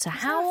water?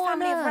 How a on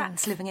family earth? of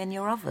rats living in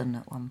your oven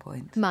at one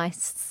point?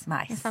 Mice.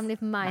 Mice. A family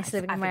of mice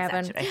living in I've my oven.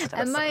 exaggerated,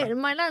 And I'm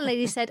my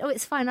landlady said, "Oh,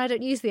 it's fine, I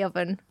don't use the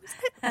oven."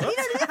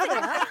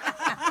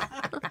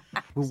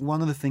 Well,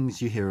 one of the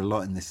things you hear a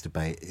lot in this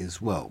debate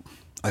is, well,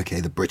 okay,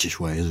 the British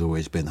way has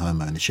always been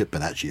home ownership,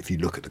 but actually if you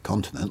look at the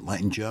continent, like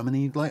in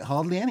Germany, like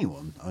hardly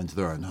anyone owns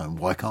their own home.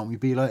 Why can't we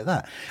be like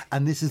that?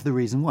 And this is the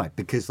reason why.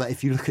 Because like,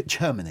 if you look at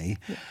Germany,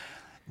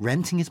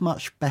 renting is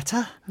much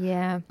better.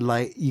 Yeah.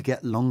 Like, you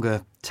get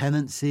longer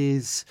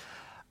tenancies.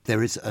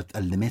 There is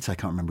a limit. I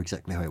can't remember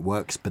exactly how it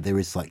works, but there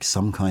is like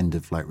some kind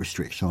of like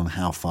restriction on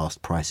how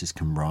fast prices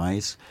can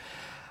rise.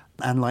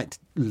 And like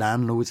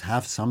landlords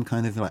have some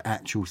kind of like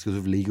actual sort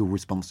of legal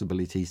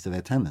responsibilities to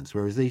their tenants.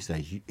 Whereas these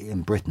days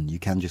in Britain, you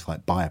can just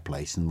like buy a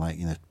place and like,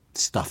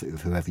 stuff it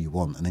with whoever you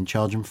want and then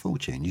charge them a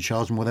fortune. You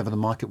charge them whatever the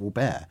market will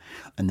bear.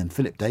 And then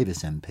Philip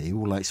Davis MP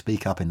will like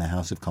speak up in the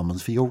House of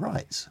Commons for your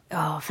rights.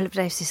 Oh, Philip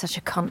Davis is such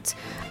a cunt.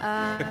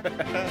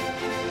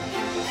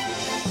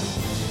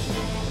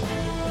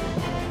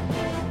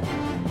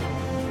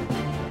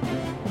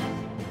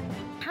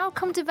 How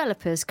come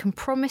developers can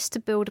promise to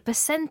build a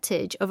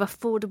percentage of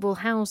affordable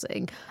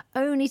housing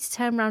only to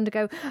turn around and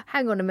go,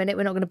 hang on a minute,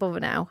 we're not going to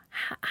bother now?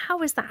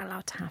 How is that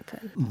allowed to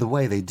happen? The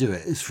way they do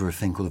it is for a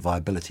thing called a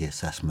viability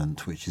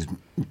assessment, which is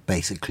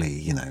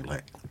basically,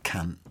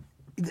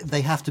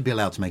 they have to be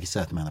allowed to make a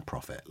certain amount of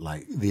profit.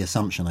 Like, the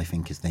assumption, I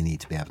think, is they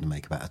need to be able to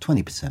make about a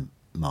 20%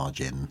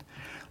 margin,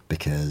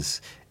 because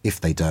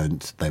if they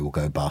don't, they will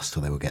go bust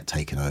or they will get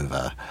taken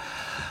over.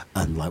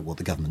 And like, what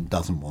the government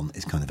doesn't want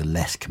is kind of a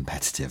less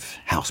competitive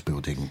house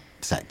building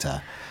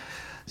sector.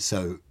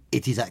 So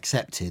it is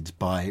accepted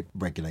by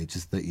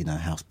regulators that,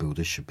 house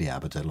builders should be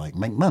able to like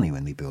make money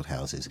when they build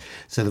houses.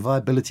 So the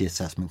viability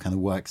assessment kind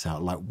of works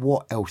out like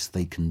what else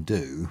they can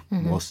do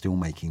while still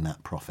making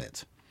that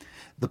profit.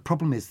 The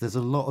problem is there's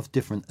a lot of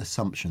different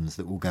assumptions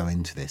that will go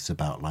into this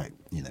about like,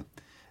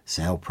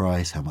 sale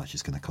price, how much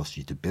it's going to cost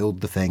you to build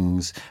the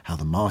things, how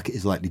the market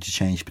is likely to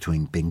change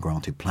between being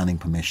granted planning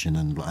permission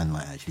and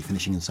like actually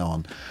finishing and so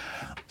on.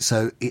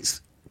 So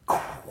it's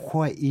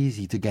quite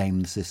easy to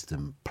game the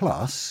system.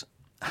 Plus,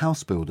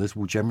 house builders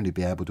will generally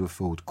be able to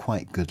afford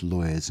quite good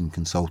lawyers and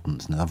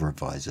consultants and other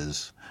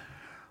advisors,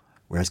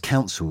 whereas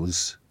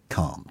councils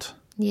can't.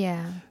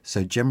 Yeah.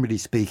 So generally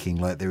speaking,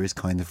 like there is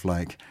kind of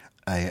like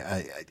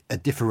a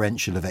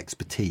differential of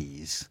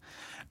expertise.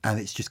 And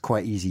it's just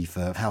quite easy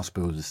for house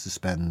builders to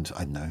spend, I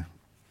don't know,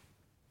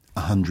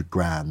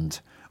 $100,000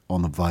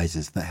 on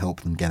advisors that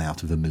help them get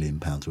out of £1 million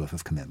worth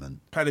of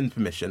commitment. Planning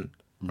permission,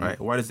 right?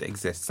 Why does it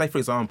exist? Say, for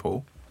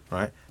example,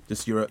 right,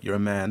 just you're a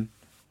man,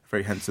 a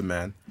very handsome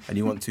man, and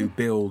you want to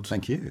build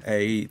Thank you.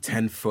 a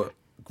 10-foot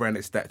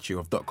granite statue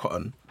of Dot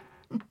Cotton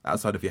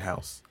outside of your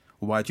house.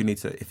 Why do you need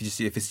to, if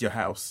it's your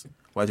house,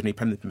 why do you need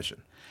planning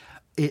permission?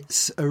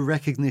 It's a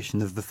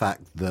recognition of the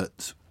fact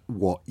that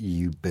what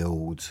you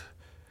build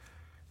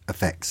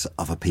affects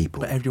other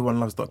people. But everyone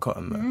loves Dot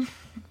Cotton, though.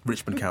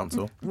 Richmond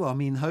Council. Well, I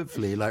mean,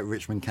 hopefully, like,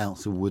 Richmond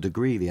Council would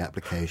agree the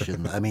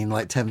application. I mean,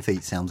 like, 10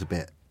 feet sounds a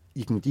bit...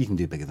 You can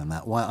do bigger than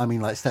that. Why? I mean,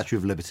 like, Statue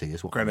of Liberty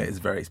is what... Granite is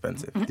very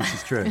expensive. This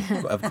is true.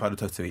 Got avocado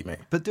toast to eat, mate.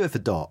 But do it for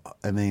Dot.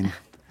 I mean...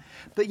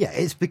 But yeah,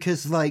 it's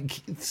because,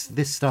 like,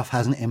 this stuff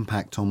has an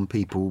impact on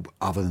people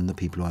other than the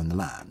people who own the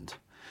land.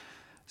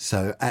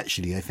 So,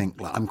 actually, I think...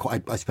 Like,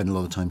 I spend a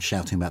lot of time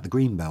shouting about the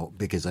Greenbelt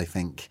because I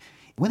think...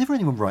 Whenever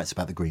anyone writes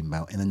about the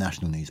Greenbelt in a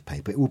national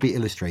newspaper, it will be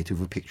illustrated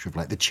with a picture of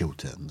like the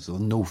Chilterns or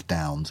North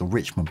Downs or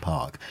Richmond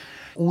Park.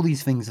 All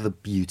these things are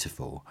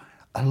beautiful.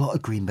 A lot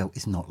of Greenbelt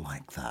is not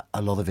like that.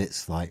 A lot of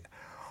it's like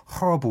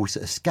horrible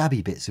sort of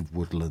scabby bits of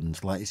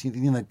woodland. Like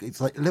it's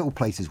like little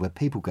places where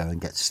people go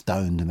and get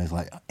stoned and there's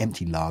like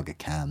empty lager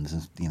cans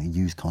and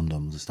used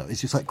condoms and stuff.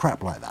 It's just like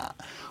crap like that.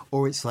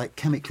 Or it's like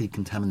chemically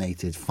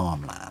contaminated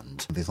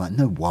farmland. There's like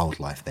no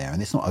wildlife there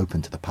and it's not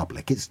open to the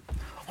public. It's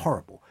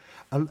horrible.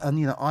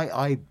 And,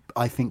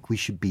 I think we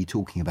should be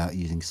talking about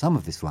using some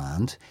of this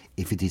land,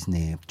 if it is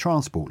near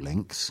transport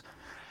links,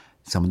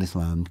 some of this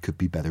land could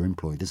be better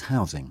employed as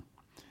housing.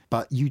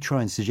 But you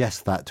try and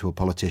suggest that to a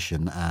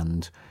politician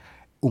and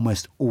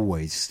almost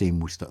always steam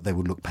will start. They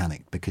will look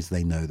panicked because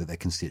they know that their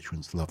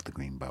constituents love the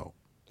green belt.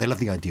 They love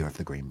the idea of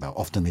the green belt.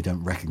 Often they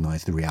don't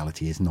recognise the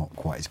reality is not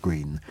quite as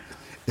green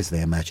as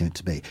they imagine it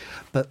to be.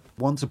 But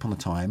once upon a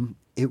time,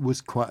 it was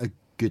quite a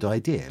good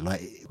idea.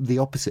 Like, the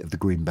opposite of the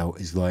green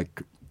belt is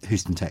like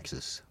Houston,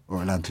 Texas,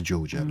 or Atlanta,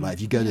 Georgia. Like,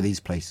 if you go to these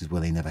places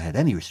where they never had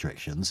any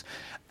restrictions,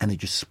 and it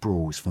just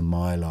sprawls for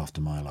mile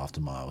after mile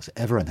after miles.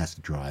 Everyone has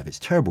to drive. It's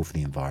terrible for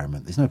the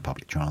environment. There's no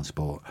public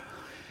transport.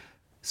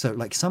 So,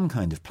 like, some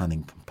kind of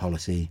planning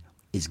policy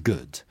is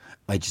good.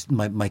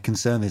 My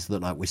concern is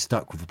that, like, we're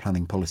stuck with a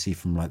planning policy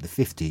from, like, the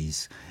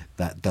 50s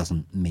that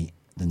doesn't meet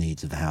the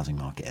needs of the housing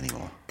market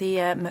anymore.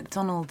 The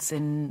McDonald's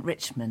in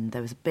Richmond,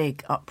 there was a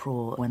big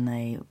uproar when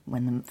the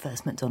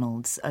first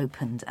McDonald's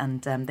opened,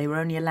 and they were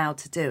only allowed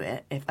to do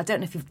it I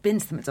don't know if you've been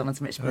to the McDonald's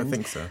in Richmond. I don't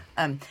think so.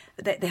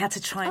 They had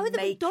to try and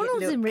make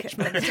McDonald's it look... in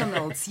Richmond.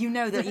 McDonald's, you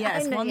know that, yeah,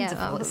 it's wonderful.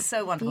 Yeah, it's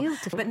so wonderful.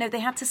 Beautiful. But no,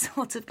 they had to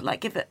sort of like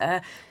give it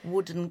a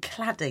wooden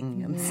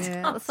cladding and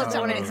stuff. That's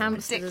one in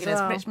Hampstead as ridiculous.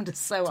 well. Richmond is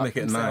so To make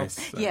it themselves.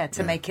 nice. Yeah,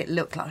 to make it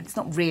look like it's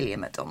not really a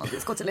McDonald's.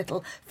 It's got a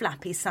little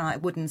flappy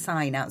wooden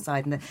sign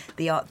outside, and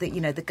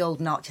the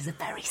golden arches are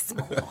very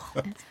small.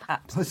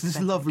 It's this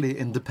lovely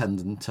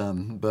independent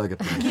burger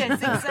place.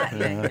 Yes,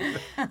 exactly.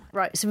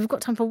 Right, so we've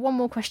got time for one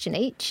more question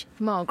each.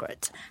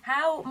 Margaret.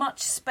 How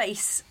much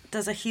space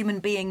does a human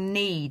being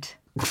need?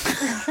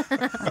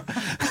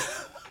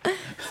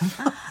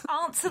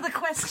 Answer the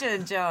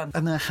question, John.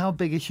 And how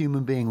big a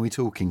human being are we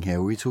talking here?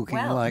 Are we talking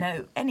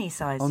no, any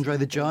size. Andre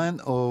the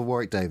Giant or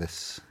Warwick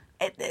Davis?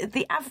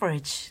 The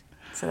average.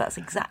 So that's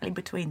exactly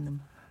between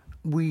them.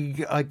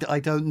 I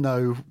don't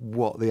know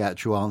what the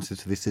actual answer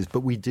to this is,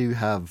 but we do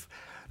have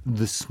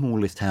the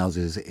smallest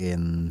houses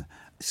in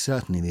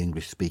certainly the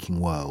English-speaking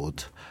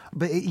world.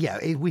 But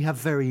we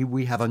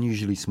have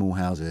unusually small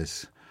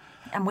houses.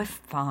 And we're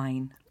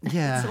fine.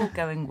 Yeah. It's all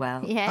going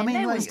well. Yeah,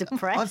 no one's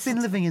depressed. I've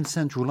been living in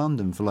central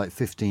London for like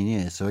 15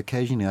 years, so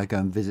occasionally I go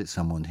and visit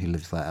someone who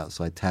lives like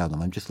outside town,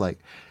 and I'm just like,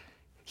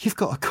 you've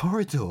got a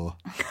corridor.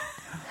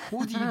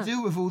 What do you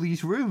do with all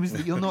these rooms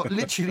that you're not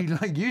literally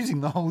like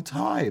using the whole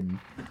time?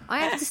 I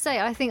have to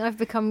say, I think I've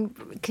become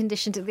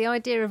conditioned to the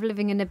idea of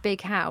living in a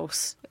big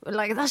house.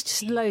 Like, that's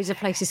just loads of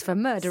places for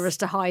murderers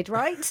to hide,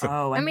 right?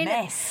 Oh,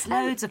 mess.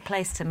 Loads of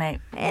place to make.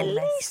 At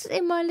least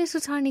in my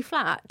little tiny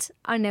flat,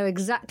 I know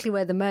exactly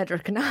where the murderer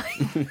can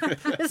hide.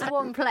 There's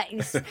one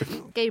place.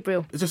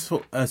 Gabriel. It's just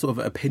sort of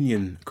an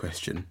opinion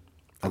question.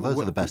 Oh, those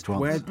are the best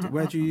ones.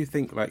 Where do you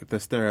think like the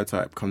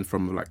stereotype comes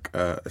from, like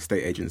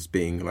estate agents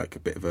being like a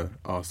bit of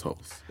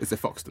arseholes? Is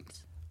it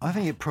Foxtons? I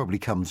think it probably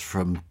comes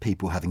from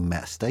people having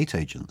met estate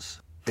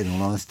agents. In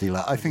all honesty,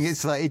 like, I think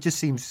it's like, it just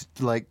seems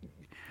like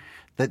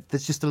that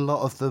there's just a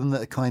lot of them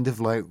that are kind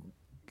of like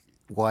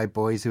white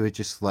boys who are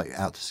just like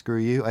out to screw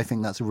you. I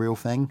think that's a real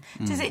thing.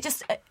 Does it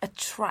just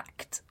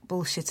attract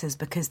bullshitters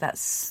because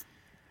that's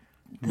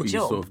the what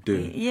job? You sort of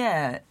do?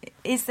 Yeah.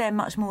 Is there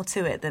much more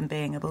to it than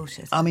being a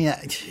bullshitter? I mean,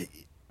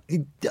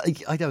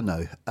 I don't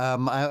know.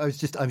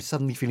 I'm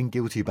suddenly feeling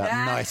guilty about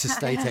nice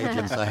estate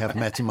agents I have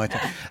met in my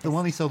time. The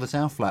one who sold us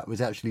our flat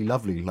was actually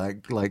lovely.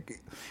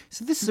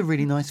 So this is a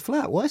really nice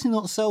flat. Why is he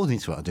not sold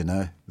into it? I don't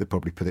know. They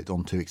probably put it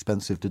on too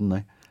expensive, didn't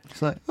they?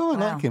 It's like, I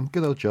like him.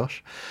 Good old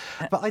Josh.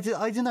 But I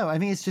don't know. I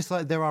mean, it's just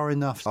like there are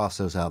enough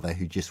arseholes out there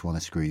who just want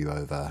to screw you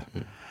over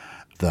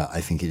that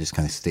I think it just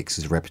kind of sticks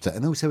as a reputation.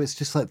 And also it's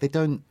just like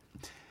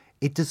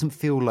it doesn't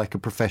feel like a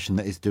profession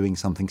that is doing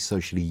something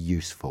socially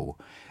useful.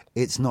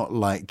 It's not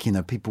like,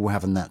 people will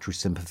have a natural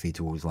sympathy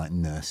towards like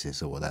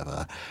nurses or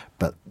whatever.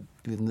 But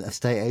with an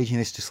estate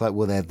agent, it's just like,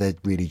 well, they're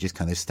really just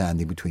kind of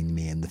standing between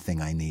me and the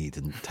thing I need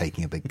and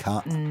taking a big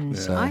cut.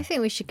 So I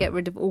think we should get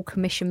rid of all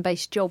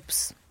commission-based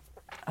jobs.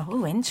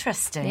 Oh,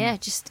 interesting. Yeah,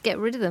 just get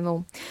rid of them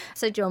all.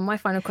 So, John, my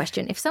final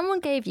question. If someone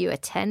gave you a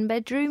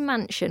 10-bedroom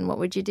mansion, what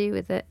would you do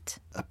with it?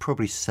 I'd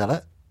probably sell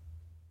it.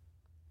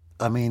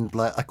 I mean,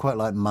 I quite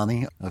like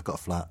money. I've got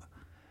a flat.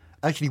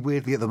 Actually,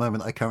 weirdly, at the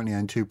moment, I currently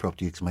own 2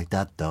 properties because my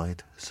dad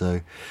died.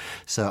 So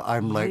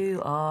I'm like... You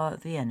are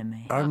the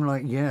enemy. I'm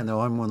like,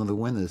 I'm one of the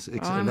winners,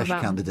 unless you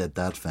count the dead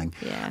dad thing.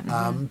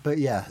 Yeah. But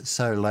yeah,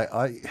 so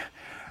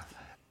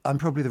I'm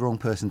probably the wrong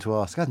person to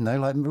ask. I don't know,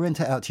 rent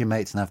it out to your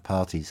mates and have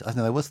parties. I don't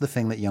know, what's the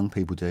thing that young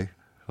people do?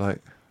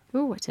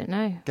 Oh, I don't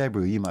know.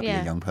 Gabriel, you might be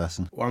a young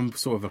person. Well, I'm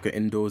sort of like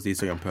an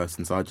indoorsy young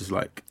person, so I just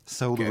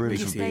sell the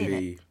rooms and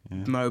TV.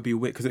 Yeah. No, it'd be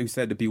weird because you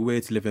said it'd be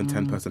weird to live in a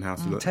 10-person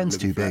house. 10's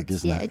too big,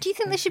 isn't it? Do you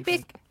think there should be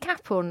a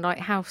cap on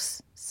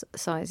house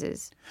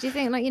sizes? Do you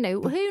think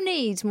who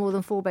needs more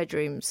than 4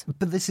 bedrooms?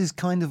 But this is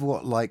kind of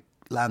what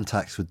land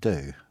tax would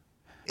do.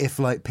 If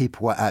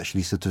people were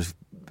actually sort of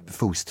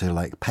forced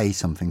to pay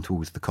something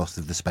towards the cost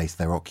of the space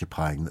they're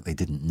occupying that they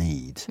didn't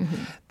need,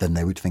 then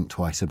they would think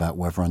twice about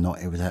whether or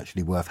not it was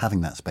actually worth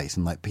having that space.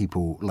 And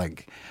people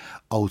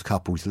old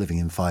couples living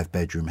in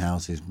 5-bedroom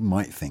houses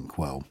might think,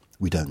 well,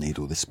 we don't need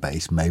all this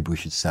space. Maybe we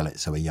should sell it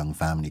so a young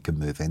family can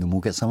move in and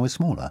we'll get somewhere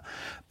smaller.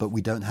 But we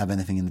don't have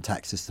anything in the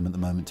tax system at the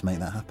moment to make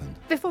that happen.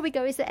 Before we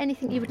go, is there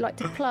anything you would like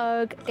to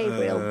plug,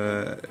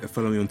 Gabriel?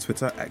 Follow me on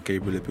Twitter at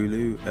Gabriel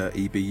Ebulu,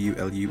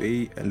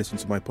 EBULUE, and listen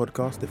to my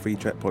podcast, The Free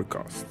Chat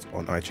Podcast,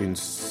 on iTunes,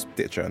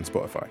 Stitcher and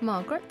Spotify.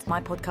 Margaret?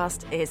 My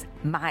podcast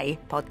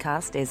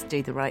is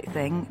Do the Right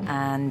Thing,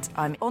 and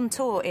I'm on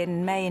tour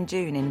in May and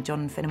June in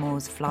John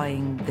Finnemore's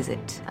Flying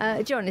Visit.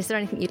 John, is there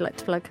anything you'd like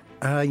to plug?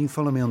 You can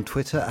follow me on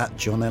Twitter at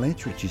John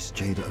Elledge, which is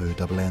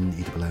JONNELLEDGE.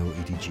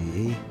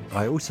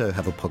 I also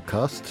have a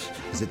podcast,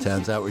 as it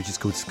turns out, which is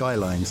called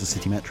Skylines, the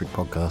City Metric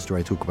podcast, where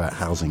I talk about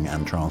housing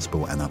and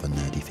transport and other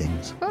nerdy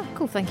things. Oh,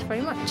 cool. Thank you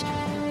very much.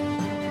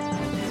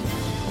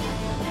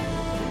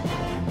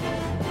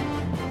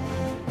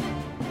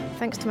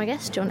 Thanks to my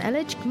guests, John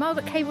Elledge,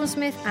 Margaret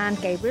Cabourn-Smith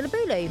and Gabriel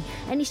Ebulu.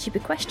 Any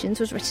Stupid Questions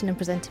was written and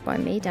presented by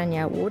me,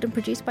 Danielle Ward, and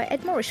produced by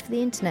Ed Morrish for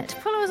the internet.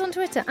 Follow us on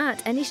Twitter at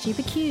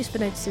AnyStupidQs for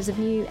notices of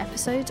new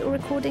episodes or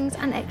recordings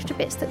and extra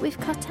bits that we've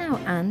cut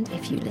out. And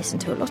if you listen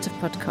to a lot of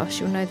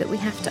podcasts, you'll know that we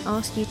have to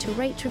ask you to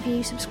rate,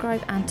 review,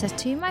 subscribe and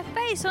tattoo my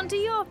face onto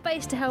your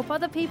face to help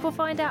other people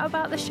find out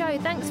about the show.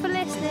 Thanks for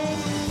listening.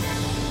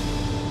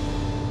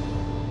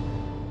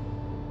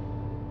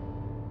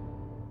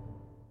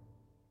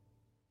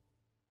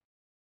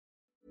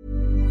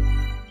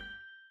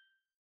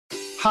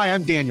 Hi,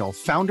 I'm Daniel,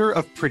 founder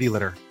of Pretty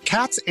Litter.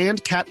 Cats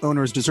and cat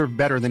owners deserve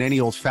better than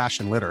any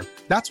old-fashioned litter.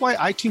 That's why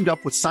I teamed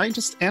up with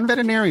scientists and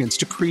veterinarians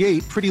to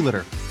create Pretty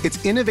Litter.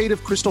 Its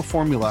innovative crystal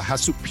formula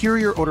has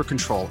superior odor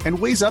control and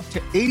weighs up to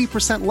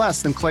 80%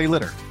 less than clay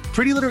litter.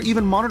 Pretty Litter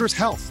even monitors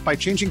health by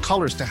changing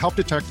colors to help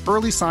detect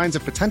early signs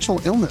of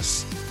potential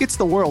illness. It's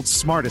the world's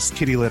smartest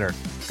kitty litter.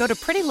 Go to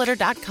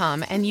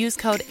prettylitter.com and use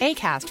code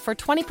ACAST for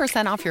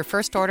 20% off your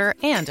first order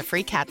and a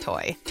free cat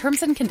toy.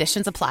 Terms and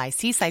conditions apply.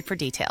 See site for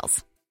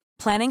details.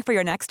 Planning for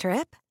your next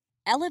trip?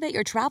 Elevate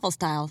your travel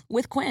style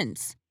with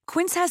Quince.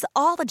 Quince has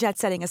all the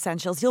jet-setting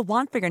essentials you'll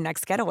want for your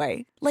next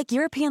getaway, like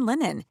European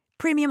linen,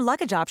 premium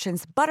luggage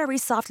options, buttery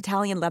soft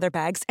Italian leather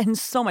bags, and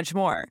so much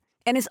more.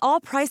 And is all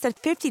priced at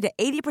 50 to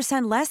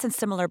 80% less than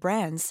similar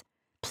brands.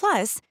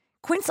 Plus,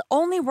 Quince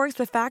only works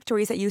with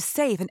factories that use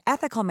safe and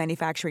ethical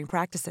manufacturing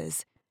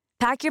practices.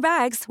 Pack your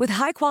bags with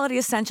high-quality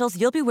essentials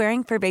you'll be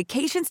wearing for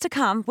vacations to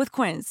come with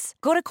Quince.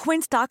 Go to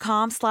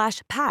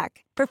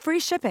quince.com/pack for free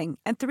shipping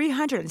and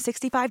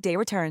 365-day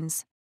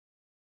returns.